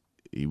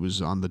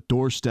the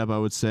doorstep, I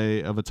would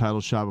say, of a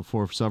title shot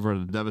before suffered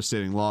a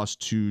devastating loss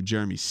to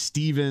Jeremy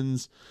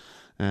Stevens.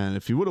 And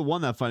if he would have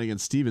won that fight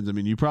against Stevens,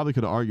 you probably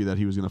could have argued that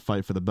he was going to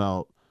fight for the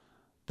belt.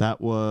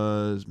 That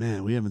was,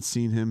 we haven't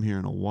seen him here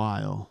in a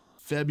while.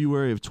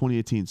 February of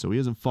 2018, so he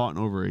hasn't fought in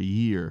over a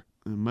year.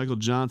 And Michael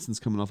Johnson's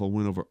coming off a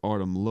win over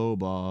Artem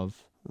Lobov.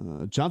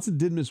 Johnson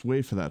did miss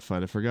weight for that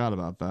fight. I forgot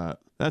about that.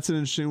 That's an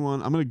interesting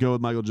one. I'm going to go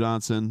with Michael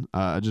Johnson.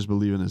 I just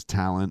believe in his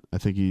talent. I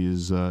think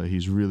he's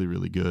really,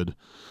 really good.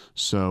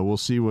 So we'll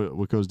see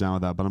what goes down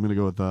with that. But I'm going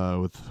to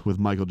go with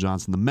Michael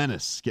Johnson, the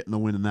menace, getting the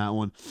win in that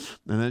one.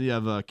 And then you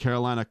have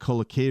Carolina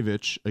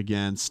Kolokiewicz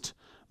against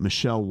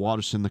Michelle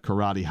Waterson, the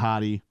karate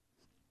hottie.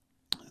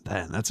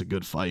 Man, that's a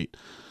good fight.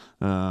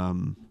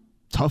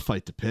 Tough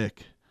fight to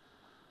pick.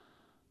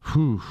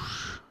 Whew.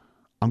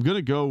 I'm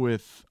gonna go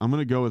with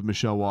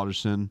Michelle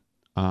Waterson.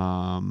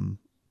 Man,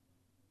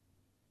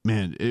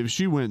 if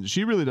she wins,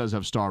 she really does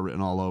have star written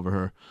all over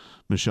her.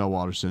 Michelle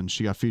Waterson.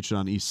 She got featured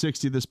on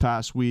E60 this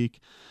past week.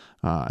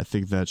 I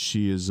think that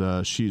she's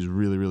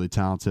really, really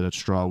talented at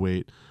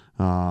strawweight.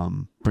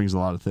 Brings a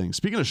lot of things.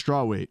 Speaking of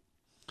strawweight,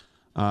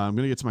 I'm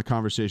gonna get to my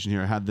conversation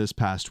here I had this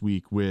past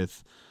week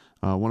with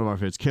one of our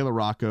favorites, Kayla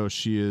Rocco.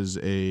 She is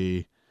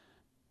a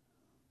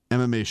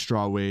MMA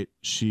strawweight.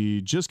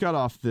 She just got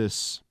off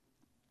this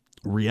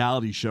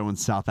reality show in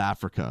South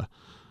Africa,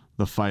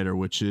 The Fighter,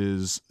 which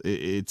is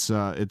it's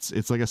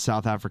like a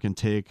South African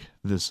take,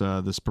 this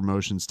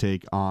promotion's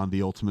take on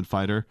The Ultimate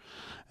Fighter.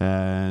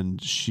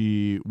 And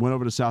she went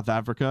over to South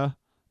Africa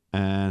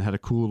and had a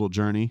cool little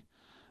journey.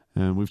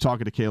 And we've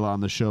talked to Kayla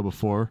on the show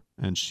before,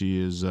 and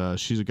she's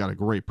got a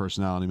great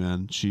personality,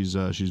 man. She's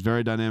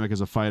very dynamic as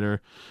a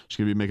fighter. She's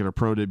gonna be making her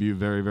pro debut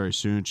very, very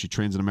soon. She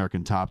trains an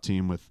American Top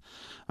Team with,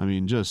 I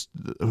mean, just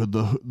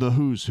the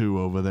who's who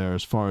over there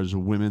as far as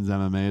women's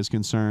MMA is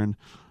concerned.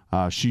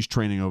 She's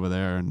training over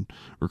there and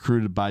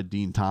recruited by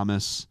Dean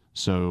Thomas.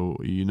 So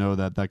you know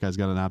that guy's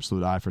got an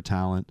absolute eye for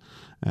talent.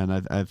 And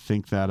I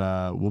think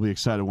that we'll be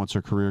excited once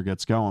her career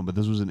gets going. But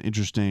this was an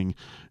interesting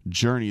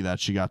journey that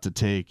she got to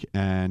take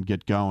and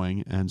get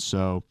going. And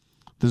so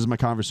this is my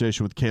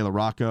conversation with Kayla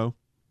Rocco.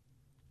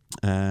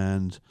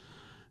 And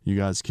you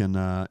guys can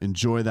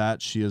enjoy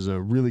that. She has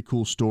a really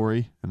cool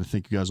story, and I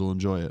think you guys will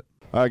enjoy it.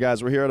 All right,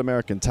 guys, we're here at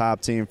American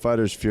Top Team,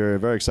 Fighters Fury.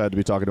 Very excited to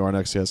be talking to our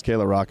next guest,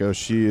 Kayla Rocco.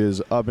 She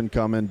is up and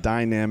coming,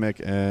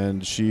 dynamic,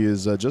 and she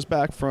is just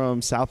back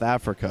from South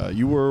Africa.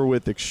 You were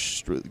with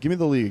give me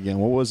the league again.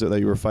 What was it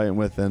that you were fighting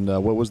with, and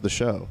what was the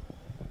show?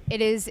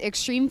 It is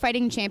Extreme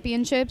Fighting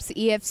Championships,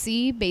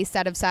 EFC, based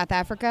out of South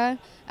Africa,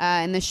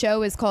 and the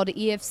show is called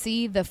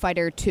EFC The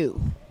Fighter 2.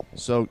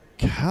 So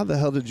how the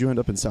hell did you end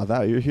up in South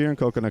Africa? You're here in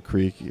Coconut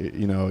Creek.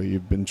 You know,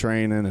 you've been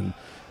training and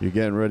you're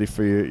getting ready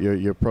for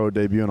your pro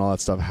debut and all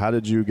that stuff. How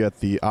did you get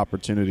the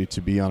opportunity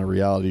to be on a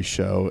reality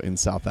show in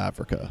South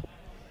Africa?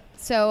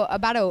 So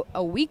about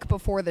a week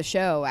before the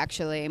show,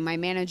 actually, my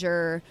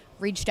manager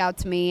reached out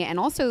to me, and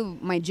also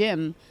my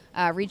gym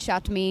reached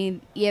out to me.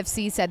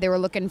 EFC said they were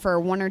looking for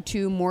 1 or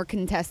 2 more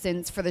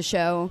contestants for the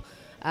show.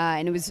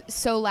 And it was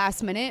so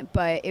last minute,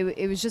 but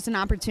it was just an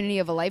opportunity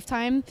of a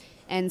lifetime.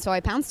 And so I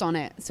pounced on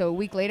it. So a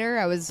week later,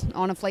 I was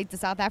on a flight to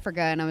South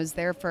Africa, and I was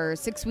there for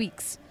 6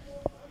 weeks.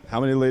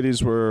 How many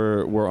ladies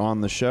were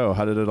on the show?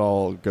 How did it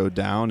all go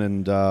down?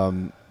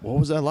 And what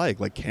was that like?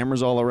 Like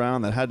cameras all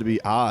around? That had to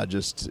be odd,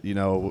 just, you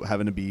know,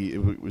 having to be,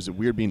 was it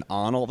weird being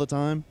on all the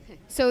time?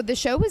 So the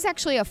show was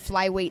actually a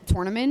flyweight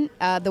tournament.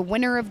 The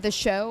winner of the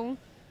show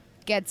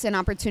gets an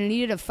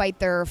opportunity to fight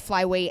their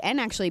flyweight and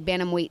actually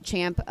bantamweight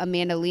champ,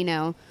 Amanda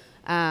Lino.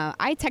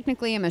 I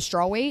technically am a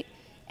strawweight.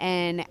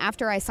 And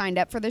after I signed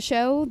up for the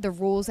show, the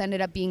rules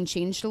ended up being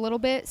changed a little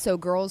bit, so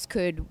girls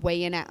could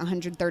weigh in at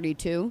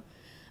 132.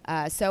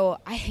 So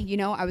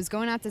I was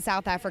going out to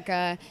South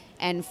Africa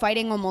and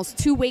fighting almost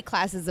 2 weight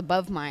classes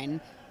above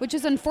mine, which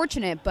is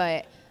unfortunate,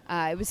 but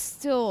it was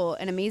still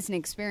an amazing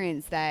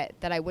experience that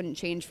I wouldn't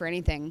change for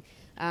anything.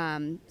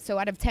 So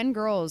out of 10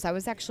 girls, I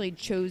was actually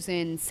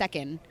chosen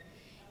second.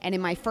 And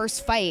in my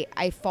first fight,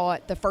 I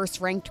fought the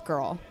first ranked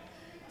girl.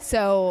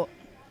 So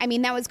I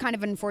mean, that was kind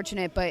of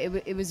unfortunate, but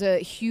it was a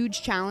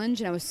huge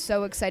challenge, and I was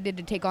so excited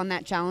to take on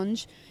that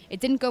challenge. It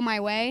didn't go my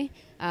way.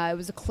 It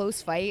was a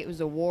close fight. It was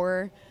a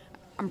war.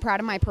 I'm proud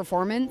of my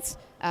performance,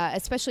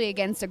 especially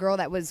against a girl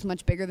that was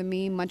much bigger than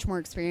me, much more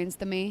experienced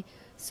than me.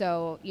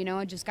 So,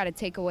 I just got to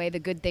take away the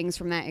good things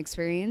from that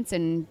experience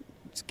and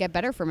just get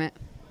better from it.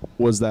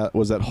 Was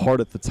that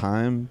hard at the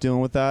time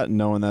dealing with that,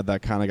 knowing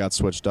that kind of got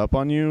switched up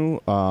on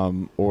you,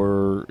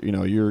 or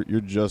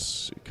you're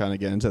just kind of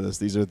getting into this?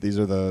 These are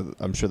the,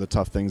 I'm sure, the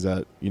tough things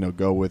that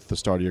go with the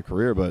start of your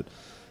career, but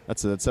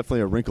that's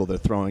definitely a wrinkle they're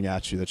throwing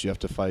at you, that you have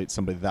to fight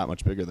somebody that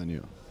much bigger than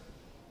you.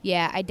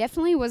 Yeah, I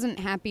definitely wasn't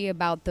happy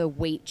about the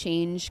weight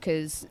change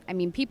because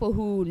people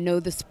who know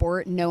the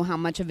sport know how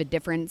much of a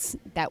difference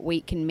that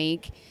weight can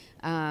make.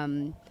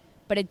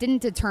 But it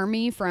didn't deter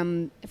me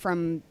from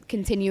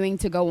continuing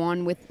to go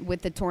on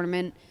with the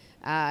tournament.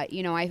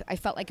 I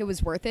felt like it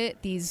was worth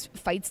it. These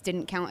fights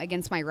didn't count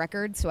against my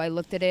record, so I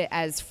looked at it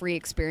as free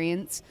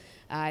experience.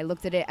 I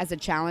looked at it as a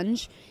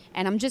challenge,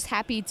 and I'm just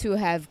happy to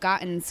have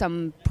gotten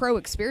some pro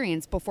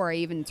experience before I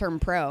even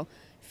turned pro.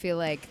 I feel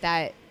like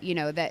that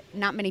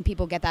not many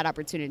people get that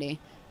opportunity.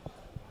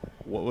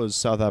 What was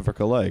South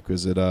Africa like?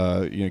 Was it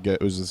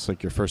was this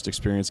like your first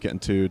experience getting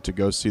to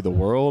go see the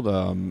world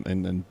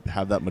and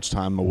have that much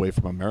time away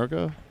from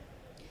America?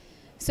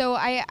 So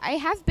I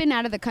have been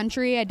out of the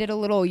country. I did a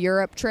little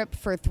Europe trip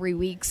for 3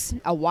 weeks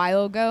a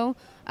while ago.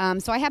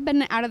 So I have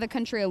been out of the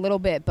country a little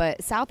bit,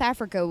 but South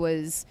Africa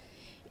was,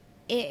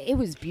 it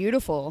was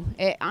beautiful.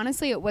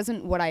 Honestly, it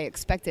wasn't what I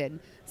expected.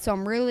 So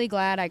I'm really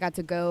glad I got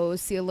to go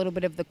see a little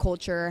bit of the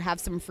culture, have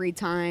some free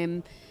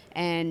time,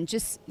 and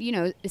just,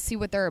 see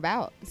what they're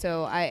about.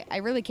 So I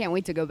really can't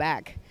wait to go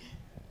back.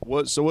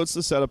 So what's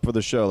the setup for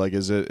the show? Like,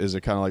 is it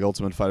kind of like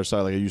Ultimate Fighter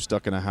style? Like, are you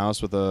stuck in a house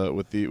with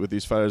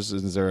these fighters?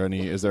 Is there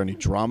any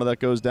drama that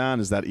goes down?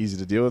 Is that easy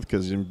to deal with?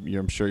 Because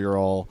I'm sure you're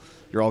all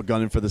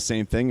gunning for the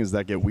same thing. Does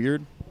that get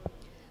weird?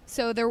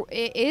 So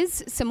it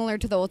is similar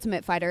to the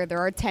Ultimate Fighter. There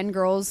are 10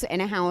 girls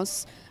in a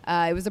house.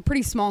 It was a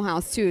pretty small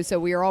house too, so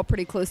we were all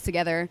pretty close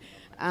together.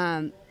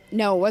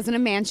 No, it wasn't a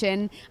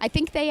mansion. I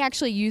think they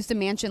actually used a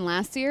mansion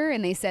last year,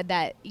 and they said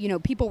that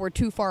people were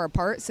too far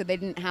apart, so they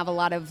didn't have a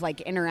lot of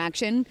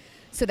interaction.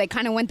 So they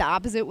kind of went the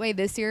opposite way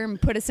this year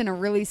and put us in a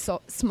really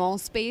small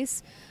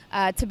space.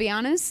 To be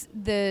honest,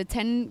 the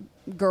 10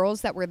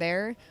 girls that were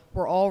there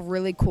were all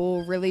really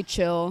cool, really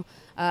chill.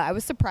 I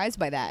was surprised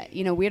by that.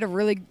 We had a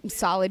really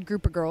solid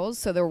group of girls,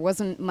 so there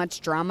wasn't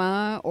much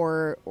drama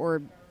or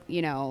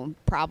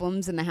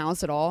problems in the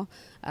house at all.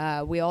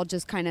 We all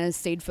just kind of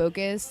stayed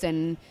focused,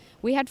 and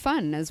we had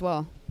fun as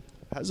well.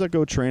 How does that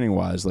go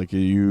training-wise? What do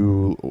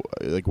you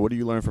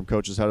learn from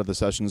coaches? How do the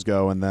sessions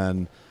go? And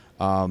then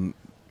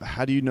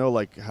how do you know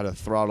how to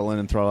throttle in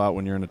and throttle out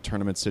when you're in a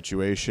tournament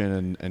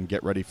situation and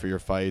get ready for your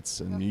fights?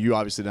 And you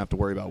obviously didn't have to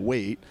worry about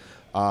weight,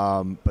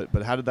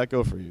 but how did that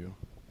go for you?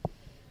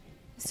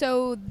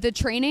 So the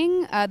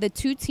training, the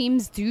two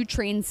teams do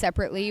train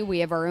separately. We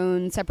have our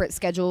own separate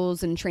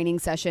schedules and training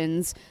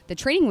sessions. The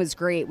training was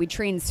great. We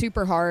trained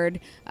super hard,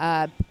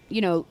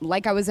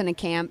 like I was in a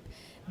camp.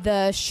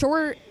 The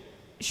short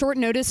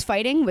notice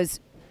fighting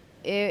was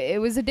it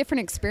was a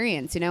different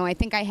experience. I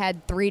think I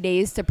had 3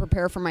 days to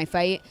prepare for my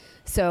fight.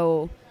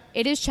 So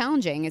it is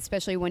challenging,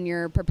 especially when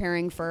you're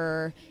preparing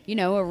for,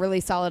 a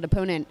really solid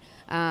opponent.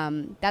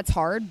 That's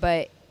hard,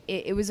 but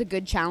it was a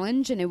good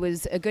challenge, and it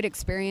was a good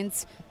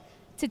experience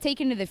to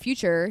take into the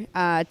future,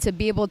 to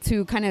be able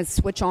to kind of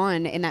switch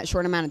on in that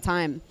short amount of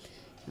time.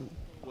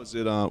 Was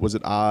it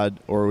odd,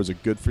 or was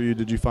it good for you,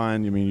 did you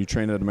find? You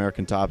trained at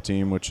American Top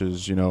Team, which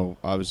is,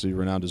 obviously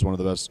renowned as one of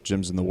the best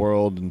gyms in the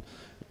world, and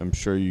I'm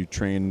sure you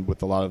trained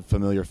with a lot of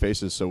familiar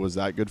faces. So was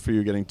that good for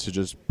you, getting to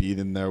just be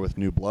in there with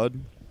new blood?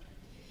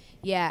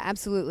 Yeah,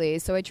 absolutely.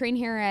 So I train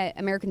here at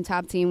American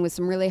Top Team with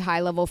some really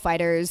high-level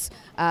fighters.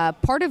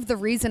 Part of the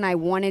reason I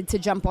wanted to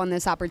jump on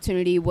this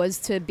opportunity was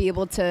to be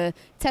able to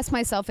test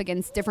myself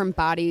against different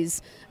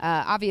bodies.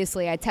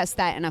 Obviously, I test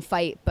that in a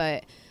fight,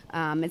 but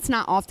it's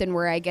not often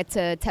where I get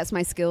to test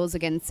my skills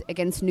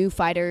against new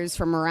fighters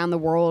from around the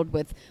world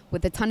with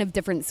a ton of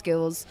different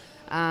skills.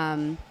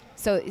 That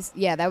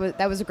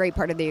was a great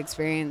part of the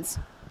experience.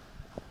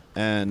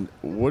 And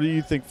what do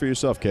you think for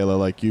yourself,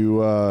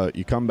 Kayla?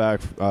 You come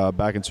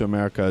back into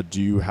America.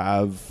 Do you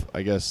have,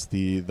 I guess,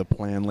 the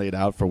plan laid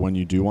out for when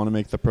you do want to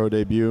make the pro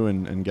debut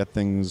and get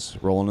things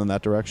rolling in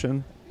that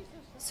direction?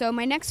 So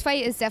my next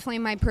fight is definitely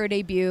my pro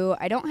debut.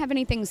 I don't have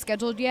anything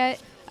scheduled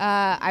yet.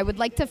 I would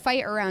like to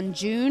fight around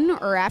June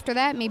or after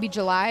that, maybe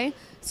July.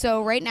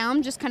 So right now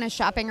I'm just kind of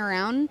shopping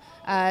around,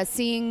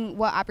 seeing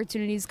what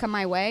opportunities come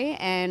my way,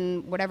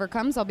 and whatever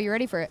comes, I'll be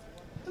ready for it.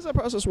 How does that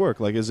process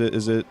work? Is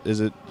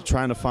it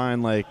trying to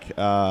find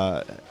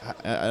I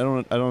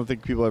don't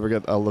think people ever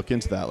get a look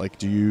into that.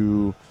 Do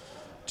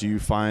you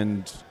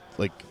find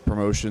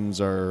promotions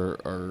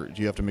or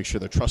do you have to make sure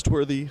they're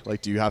trustworthy?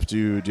 Do you have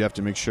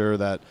to make sure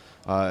that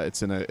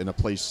it's in a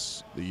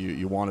place that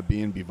you want to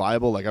be and be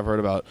viable? I've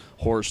heard about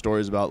horror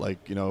stories about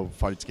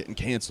fights getting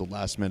canceled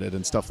last minute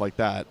and stuff like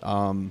that.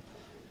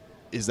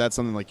 Is that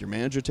something your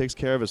manager takes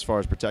care of as far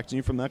as protecting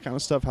you from that kind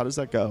of stuff? How does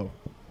that go?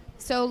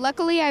 So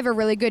luckily I have a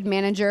really good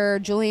manager,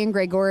 Julian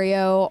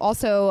Gregorio,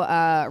 also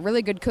a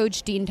really good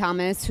coach, Dean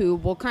Thomas, who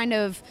will kind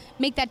of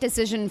make that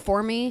decision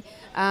for me.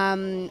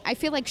 I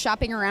feel like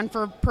shopping around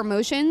for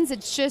promotions,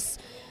 it's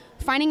just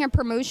finding a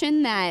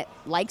promotion that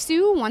likes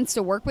you, wants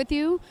to work with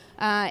you,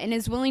 and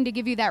is willing to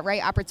give you that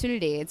right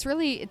opportunity. It's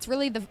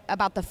really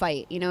about the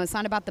fight. It's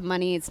not about the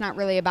money. It's not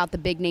really about the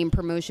big name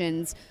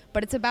promotions,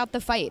 but it's about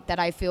the fight that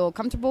I feel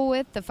comfortable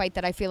with, the fight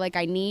that I feel like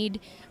I need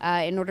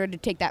in order to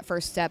take that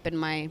first step in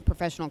my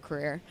professional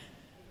career.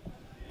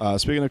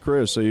 Speaking of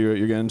careers, so you're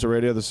getting into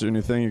radio. This is your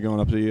new thing. You're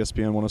going up to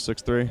ESPN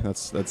 106.3.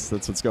 That's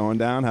what's going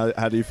down.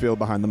 How do you feel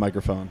behind the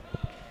microphone?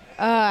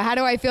 How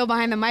do I feel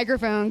behind the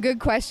microphone? Good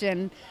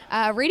question.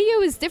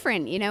 Radio is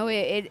different.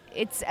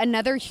 It's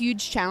another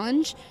huge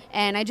challenge,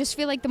 and I just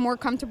feel like the more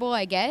comfortable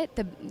I get,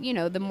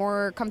 the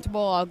more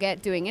comfortable I'll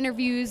get doing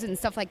interviews and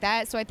stuff like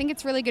that. So I think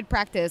it's really good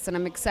practice, and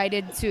I'm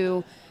excited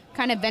to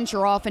kind of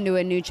venture off into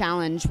a new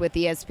challenge with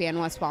ESPN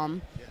West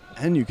Palm.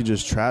 And you can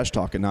just trash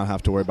talk and not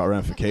have to worry about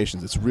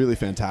ramifications. It's really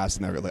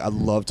fantastic. I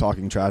love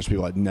talking trash to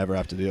people I'd never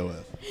have to deal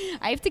with.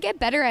 I have to get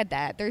better at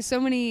that. There's so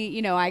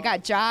many, I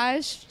got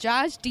Josh,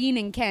 Dean,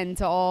 and Ken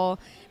to all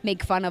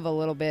make fun of a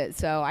little bit.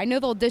 So I know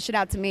they'll dish it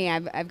out to me.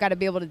 I've got to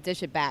be able to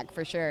dish it back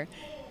for sure.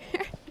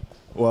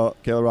 Well,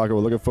 Kayla Rocker,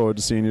 we're looking forward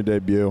to seeing your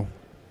debut.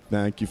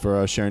 Thank you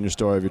for sharing your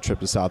story of your trip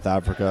to South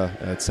Africa.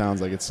 It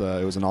sounds like it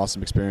was an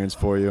awesome experience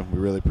for you. We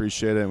really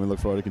appreciate it, and we look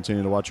forward to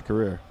continuing to watch your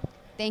career.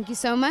 Thank you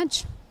so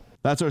much.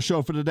 That's our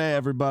show for today,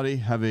 everybody.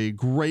 Have a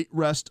great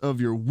rest of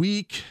your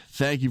week.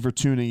 Thank you for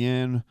tuning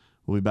in.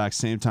 We'll be back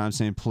same time,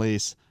 same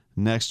place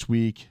next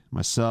week.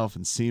 Myself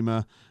and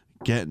Seema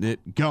getting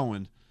it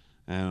going.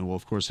 And we'll,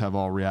 of course, have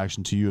all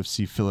reaction to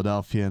UFC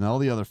Philadelphia and all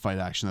the other fight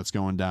action that's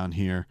going down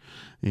here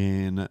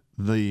in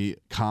the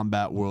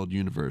Combat World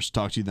Universe.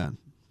 Talk to you then.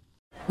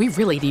 We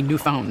really need new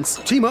phones.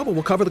 T-Mobile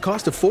will cover the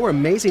cost of 4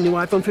 amazing new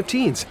iPhone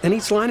 15s, and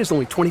each line is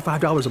only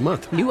 $25 a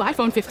month. New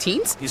iPhone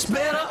 15s? It's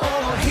better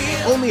over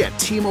here. Only at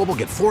T-Mobile,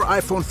 get 4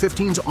 iPhone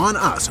 15s on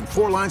us and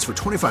 4 lines for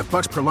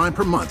 $25 per line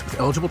per month with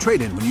eligible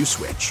trade-in when you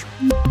switch.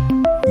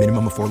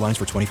 Minimum of 4 lines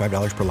for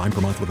 $25 per line per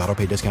month with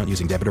autopay discount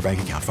using debit or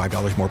bank account.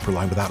 $5 more per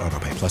line without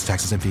autopay, plus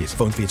taxes and fees.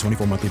 Phone fee at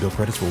 24 monthly bill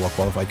credits for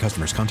well-qualified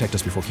customers. Contact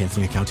us before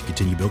canceling account to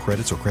continue bill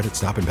credits or credit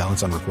stop and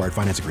balance on required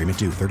finance agreement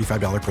due.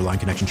 $35 per line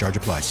connection charge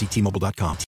applies. See T-Mobile.com.